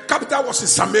 the capital was in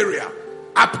Samaria,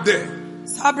 up there.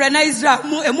 Sabrina Israel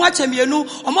emu achemienu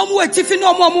omamu etifi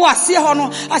no omamu asie ho no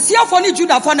asie fo ni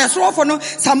Judah fo na so fo no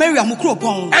Samaria mu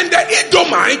kropon. And the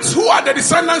Edomites, who are the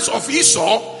descendants of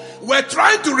Esau, were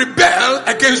trying to rebel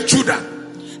against Judah.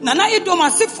 Nana Edom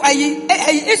asif ayi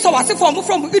Esau asifo mu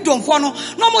from Edom fo no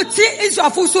mo ti Israel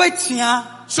fo so etia.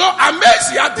 So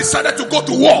Amaziah decided to go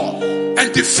to war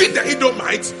and defeat the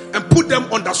Edomites and put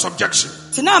them under subjection.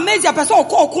 But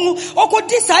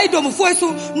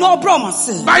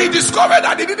he discovered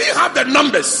that he didn't have the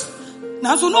numbers.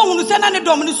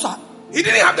 He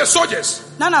didn't have the soldiers.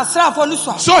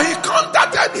 So he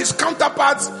contacted his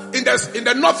counterparts in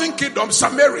the northern kingdom,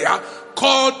 Samaria,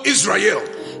 called Israel.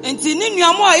 He said,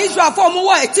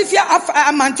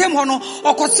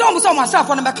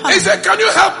 "Can you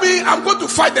help me? I'm going to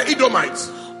fight the Edomites."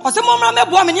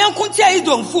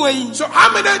 So how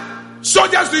many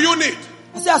soldiers do you need?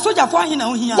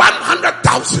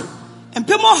 100,000. Then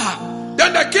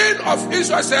the king of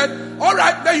Israel said, "All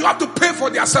right, then you have to pay for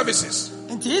their services."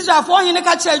 He said,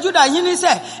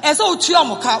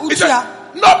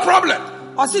 "No problem."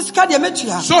 So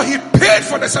he paid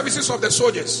for the services of the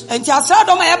soldiers. The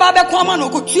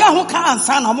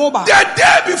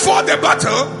day before the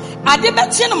battle, A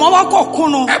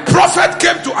prophet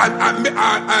came to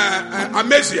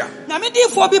Amaziah.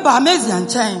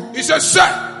 He said, sir,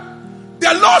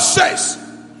 the Lord says,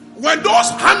 when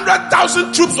those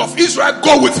 100,000 troops of Israel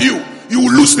go with you, you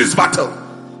will lose this battle.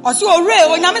 Because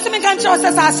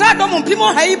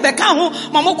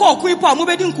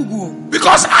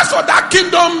as for that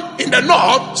kingdom in the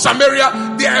north,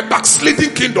 Samaria, they are a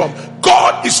backsliding kingdom.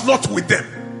 God is not with them.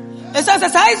 You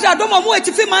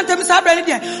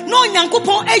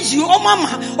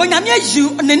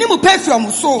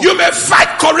may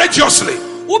fight courageously.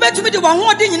 You may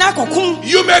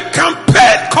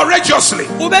campaign courageously.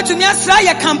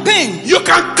 You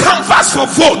can canvass for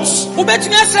votes. But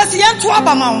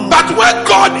when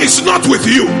God is not with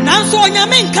you,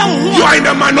 you are in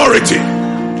a minority.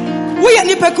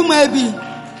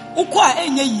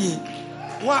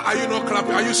 Why are you not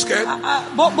clapping? Are you scared?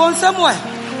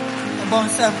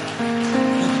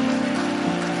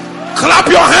 Clap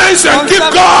your hands and give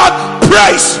God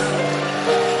praise.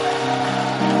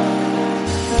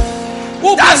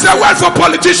 That's the word for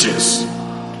politicians.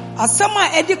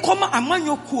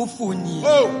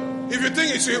 Oh, if you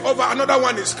think it's over, another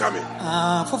one is coming.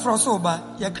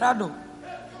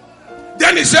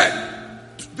 Then he said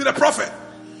to the prophet,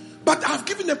 but I've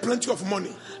given them plenty of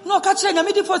money. How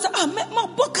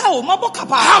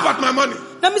about my money?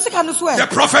 The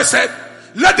prophet said,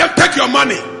 let them take your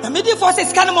money. Because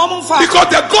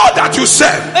the God that you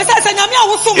serve,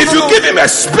 if you give him a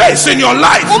space in your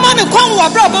life,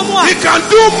 he can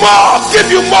do more,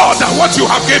 give you more than what you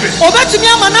have given. What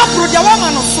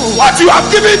you have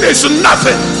given is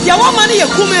nothing.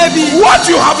 What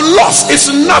you have lost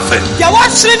is nothing.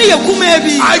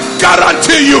 I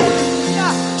guarantee you.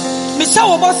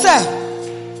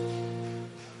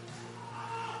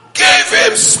 Give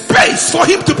him space for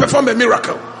him to perform a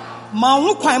miracle.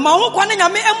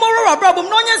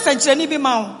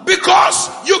 Because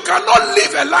you cannot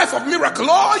live a life of miracle.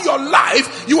 All your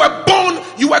life, you were born,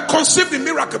 you were conceived in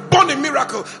miracle, born in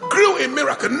miracle, grew in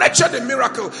miracle, nurtured in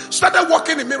miracle, started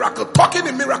walking in miracle, talking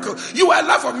in miracle. You were a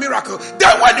life of miracle.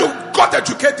 Then when you got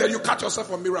educated, you cut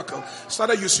yourself on miracle.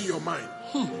 Started using your mind.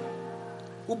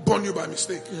 Who born you by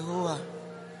mistake?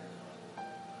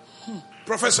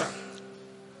 Professor,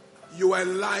 you are a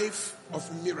life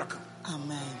of miracle.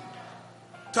 Amen.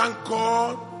 Thank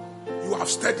God you have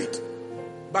studied.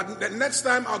 But the next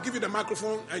time I'll give you the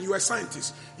microphone and you are a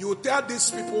scientist, you will tell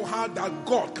these people how that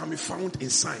God can be found in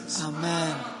science.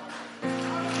 Amen.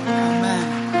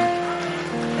 Amen.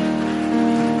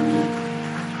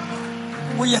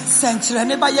 We are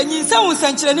century, but you say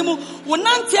century. One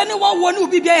nanti wa woni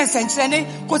obi bia century.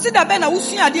 Consider be na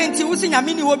usua ade nti wusi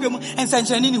nyame ni hobiom and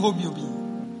century ni hobiom.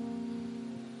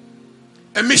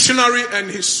 A missionary and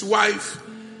his wife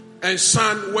and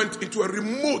son went into a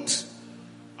remote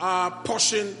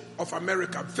portion of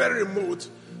America, very remote,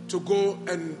 to go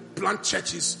and plant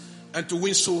churches and to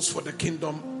win souls for the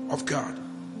kingdom of God.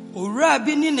 The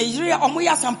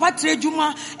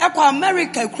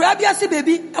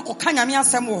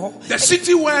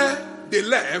city where they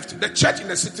left, the church in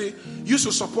the city, used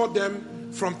to support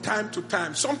them from time to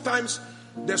time. Sometimes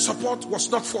the support was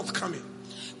not forthcoming.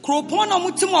 This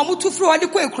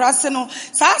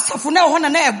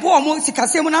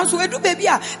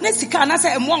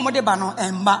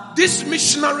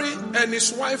missionary and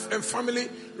his wife and family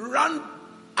ran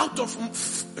out of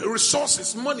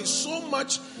resources, money, so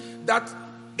much that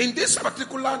in this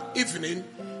particular evening,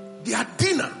 their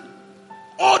dinner,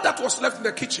 all that was left in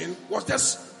the kitchen was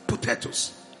just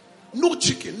potatoes. No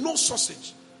chicken, no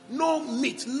sausage, no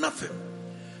meat, nothing.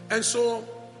 And so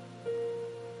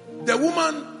the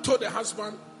woman told the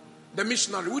husband, the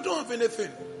missionary, we don't have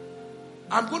anything.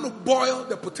 I'm going to boil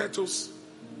the potatoes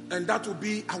and that will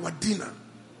be our dinner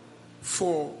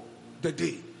for the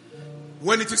day.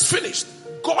 When it is finished,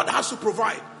 God has to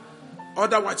provide.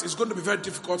 Otherwise, it's going to be very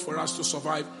difficult for us to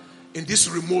survive in this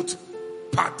remote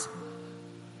part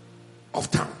of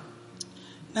town.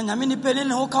 And so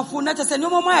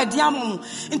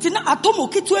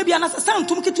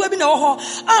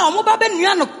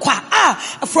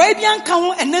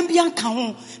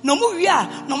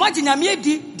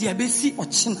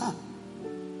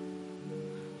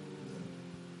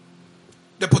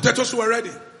the potatoes were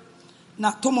ready.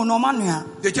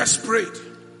 They just prayed.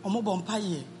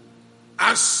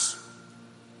 As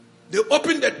they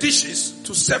opened the dishes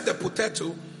to serve the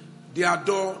potato, their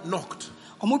door knocked.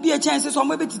 Close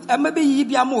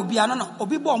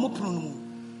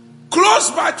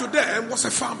by to them was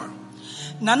a farmer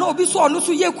and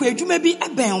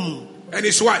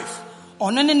his wife.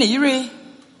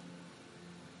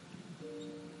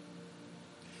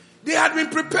 They had been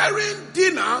preparing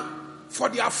dinner for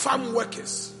their farm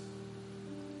workers.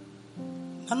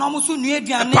 A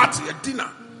party, a dinner.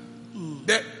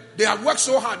 They had worked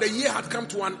so hard, the year had come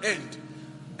to an end.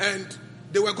 And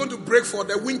they were going to break for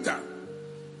the winter.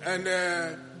 And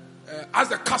as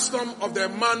the custom of the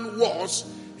man was,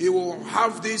 he will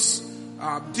have this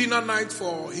dinner night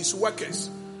for his workers.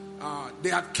 They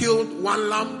had killed one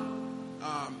lamb,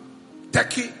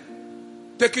 turkey,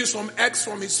 taking some eggs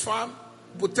from his farm,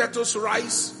 potatoes,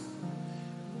 rice.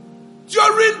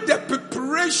 During the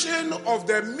preparation of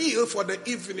the meal for the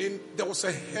evening, there was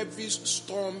a heavy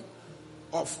storm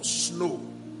of snow.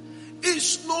 It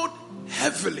snowed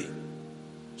heavily.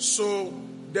 So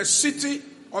the city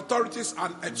authorities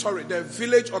the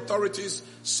village authorities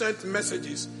sent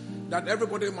messages that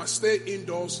everybody must stay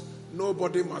indoors,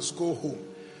 nobody must go home.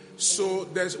 So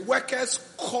the workers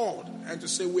called and to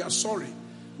say, we are sorry,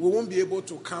 we won't be able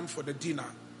to come for the dinner.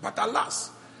 But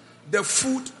alas, the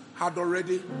food had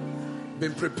already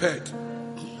been prepared.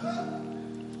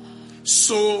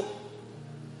 So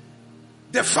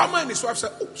the farmer and his wife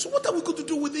said, oh, so what are we going to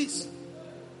do with this?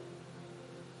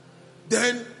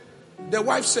 Then the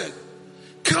wife said,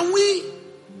 can we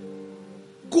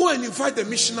go and invite the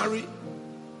missionary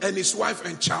and his wife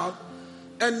and child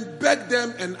and beg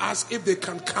them and ask if they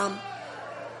can come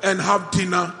and have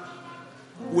dinner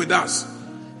with us?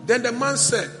 Then the man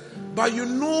said, but you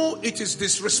know it is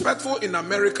disrespectful in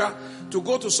America to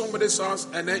go to somebody's house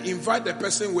and then invite the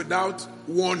person without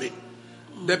warning.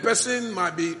 The person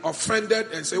might be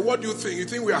offended and say, what do you think? You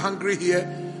think we are hungry here?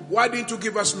 Why didn't you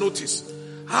give us notice?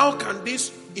 How can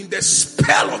this, in the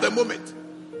spell of the moment,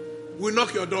 we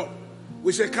knock your door,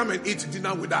 we say, come and eat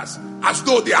dinner with us, as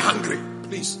though they are hungry,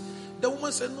 please. The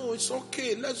woman said, no, it's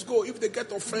okay, let's go. If they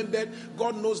get offended,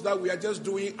 God knows that we are just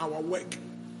doing our work.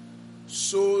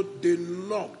 So they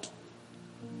knocked.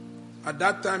 At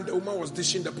that time, the woman was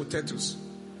dishing the potatoes.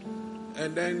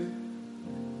 And then,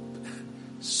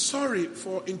 sorry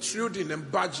for intruding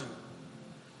and barging.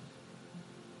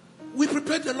 We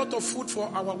prepared a lot of food for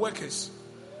our workers.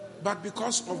 But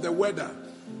because of the weather,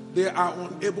 they are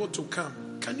unable to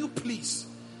come. Can you please,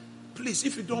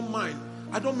 if you don't mind,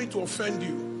 I don't mean to offend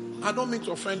you.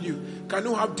 Can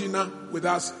you have dinner with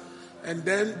us? And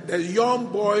then the young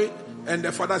boy and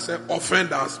the father said,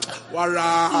 offend us.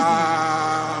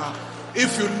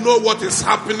 If you know what is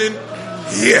happening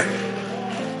here.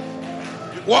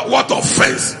 What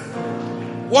offense?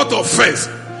 What offense?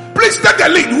 Please take the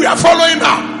lead. We are following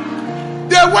now.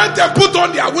 They went and put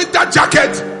on their winter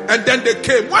jacket. And then they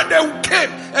came. When they came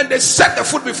and they set the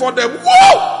food before them,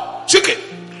 whoa! Chicken,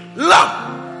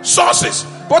 lamb, sauces,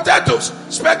 potatoes,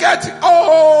 spaghetti.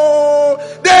 Oh,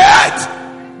 they ate.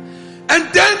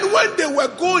 And then when they were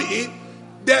going,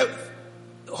 the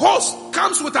host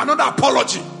comes with another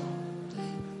apology.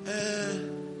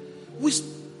 We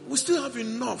still have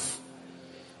enough.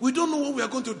 We don't know what we are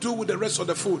going to do with the rest of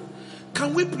the food.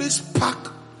 Can we please pack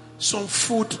some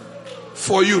food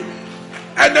for you?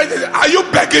 And then, are you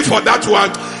begging for that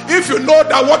one? If you know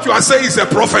that what you are saying is a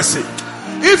prophecy,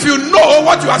 if you know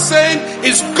what you are saying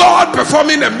is God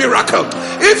performing a miracle,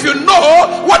 if you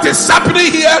know what is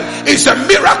happening here is a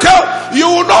miracle, you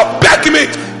will not beg me.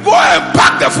 Go and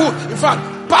pack the food. In fact,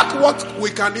 pack what we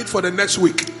can eat for the next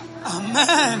week.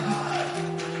 Amen.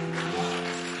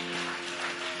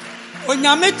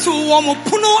 Onyametu wo mo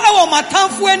puno e wo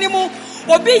matamfo animu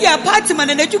obi ya party man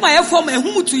na adwuma ye form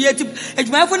ehum to ye ti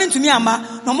adwuma fo ne ntumi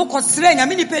ama na mo kosere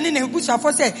nyame ni pani na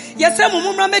ebusuafo se yesre mo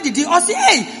mumra medidi o se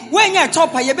we nya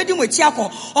chopa ye bedi mo chi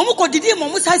akọ o mo kodidi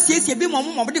mo sa siesie bi mo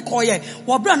mo de koye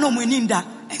wo bra na mo ani nda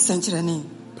esenkyere ni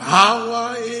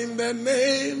power in the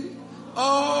name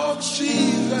of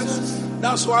Jesus.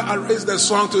 That's why I raised the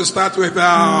song to start with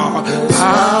power.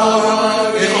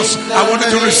 Because I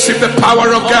wanted to receive the power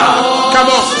of God. Come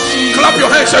on, clap your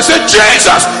hands and say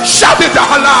Jesus. Shout it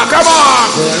Allah. Come on.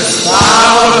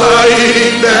 Power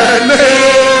in the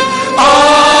name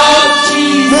of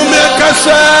Jesus.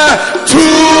 To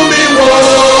me,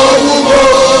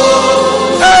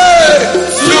 hey,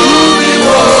 to me,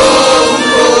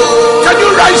 can you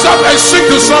rise up and sing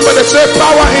to somebody? Say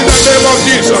power in the name of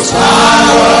Jesus.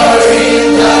 Power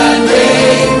in the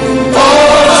name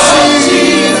of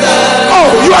Jesus. Oh,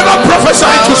 you are not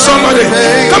prophesying to somebody.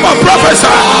 Come on, prophesy.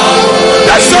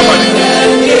 That's somebody.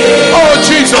 Oh,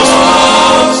 Jesus.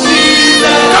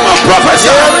 Come on,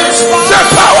 prophesy. Say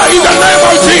power in the name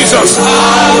of Jesus.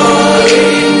 Power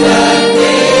in the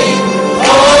name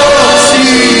of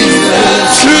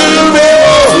Jesus. To me.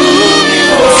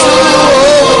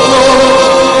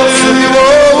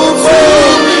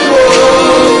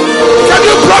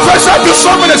 Prophesy to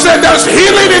somebody, say there's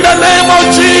healing in the name of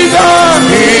Jesus.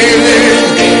 Healing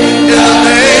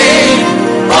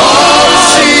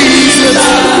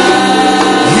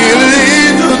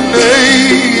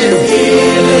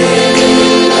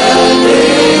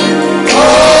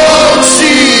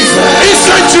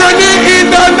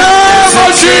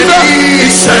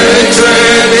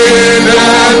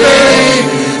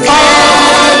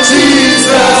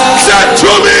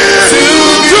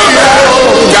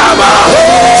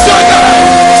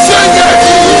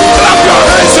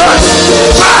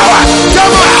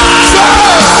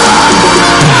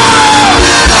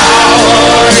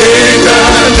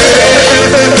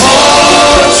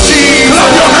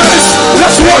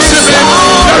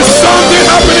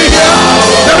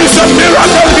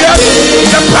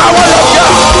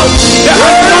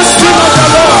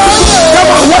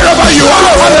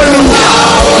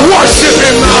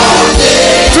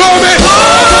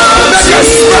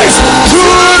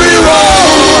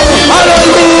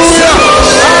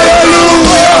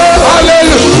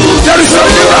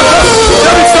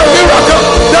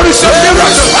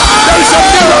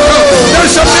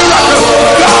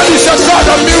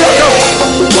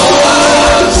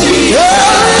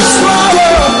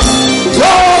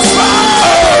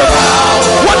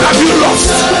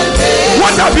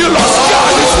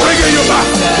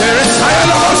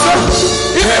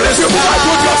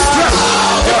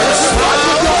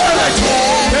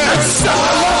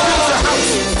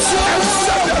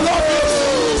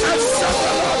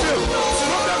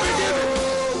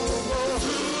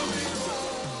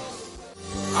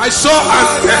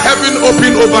saw a heaven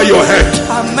open over your head.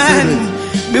 Amen.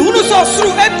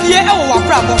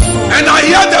 And I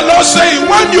hear the Lord saying,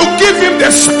 when you give him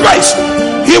the space,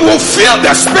 he will fill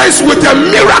the space with a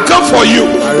miracle for you.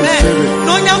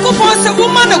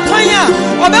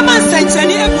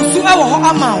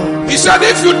 He said,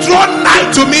 if you draw nigh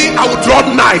to me, I will draw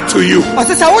nigh to you.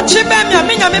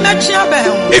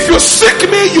 If you seek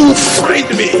me, you will find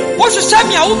me.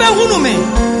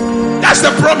 That's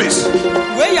the promise.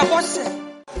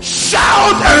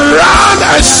 Shout and run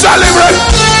and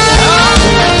celebrate.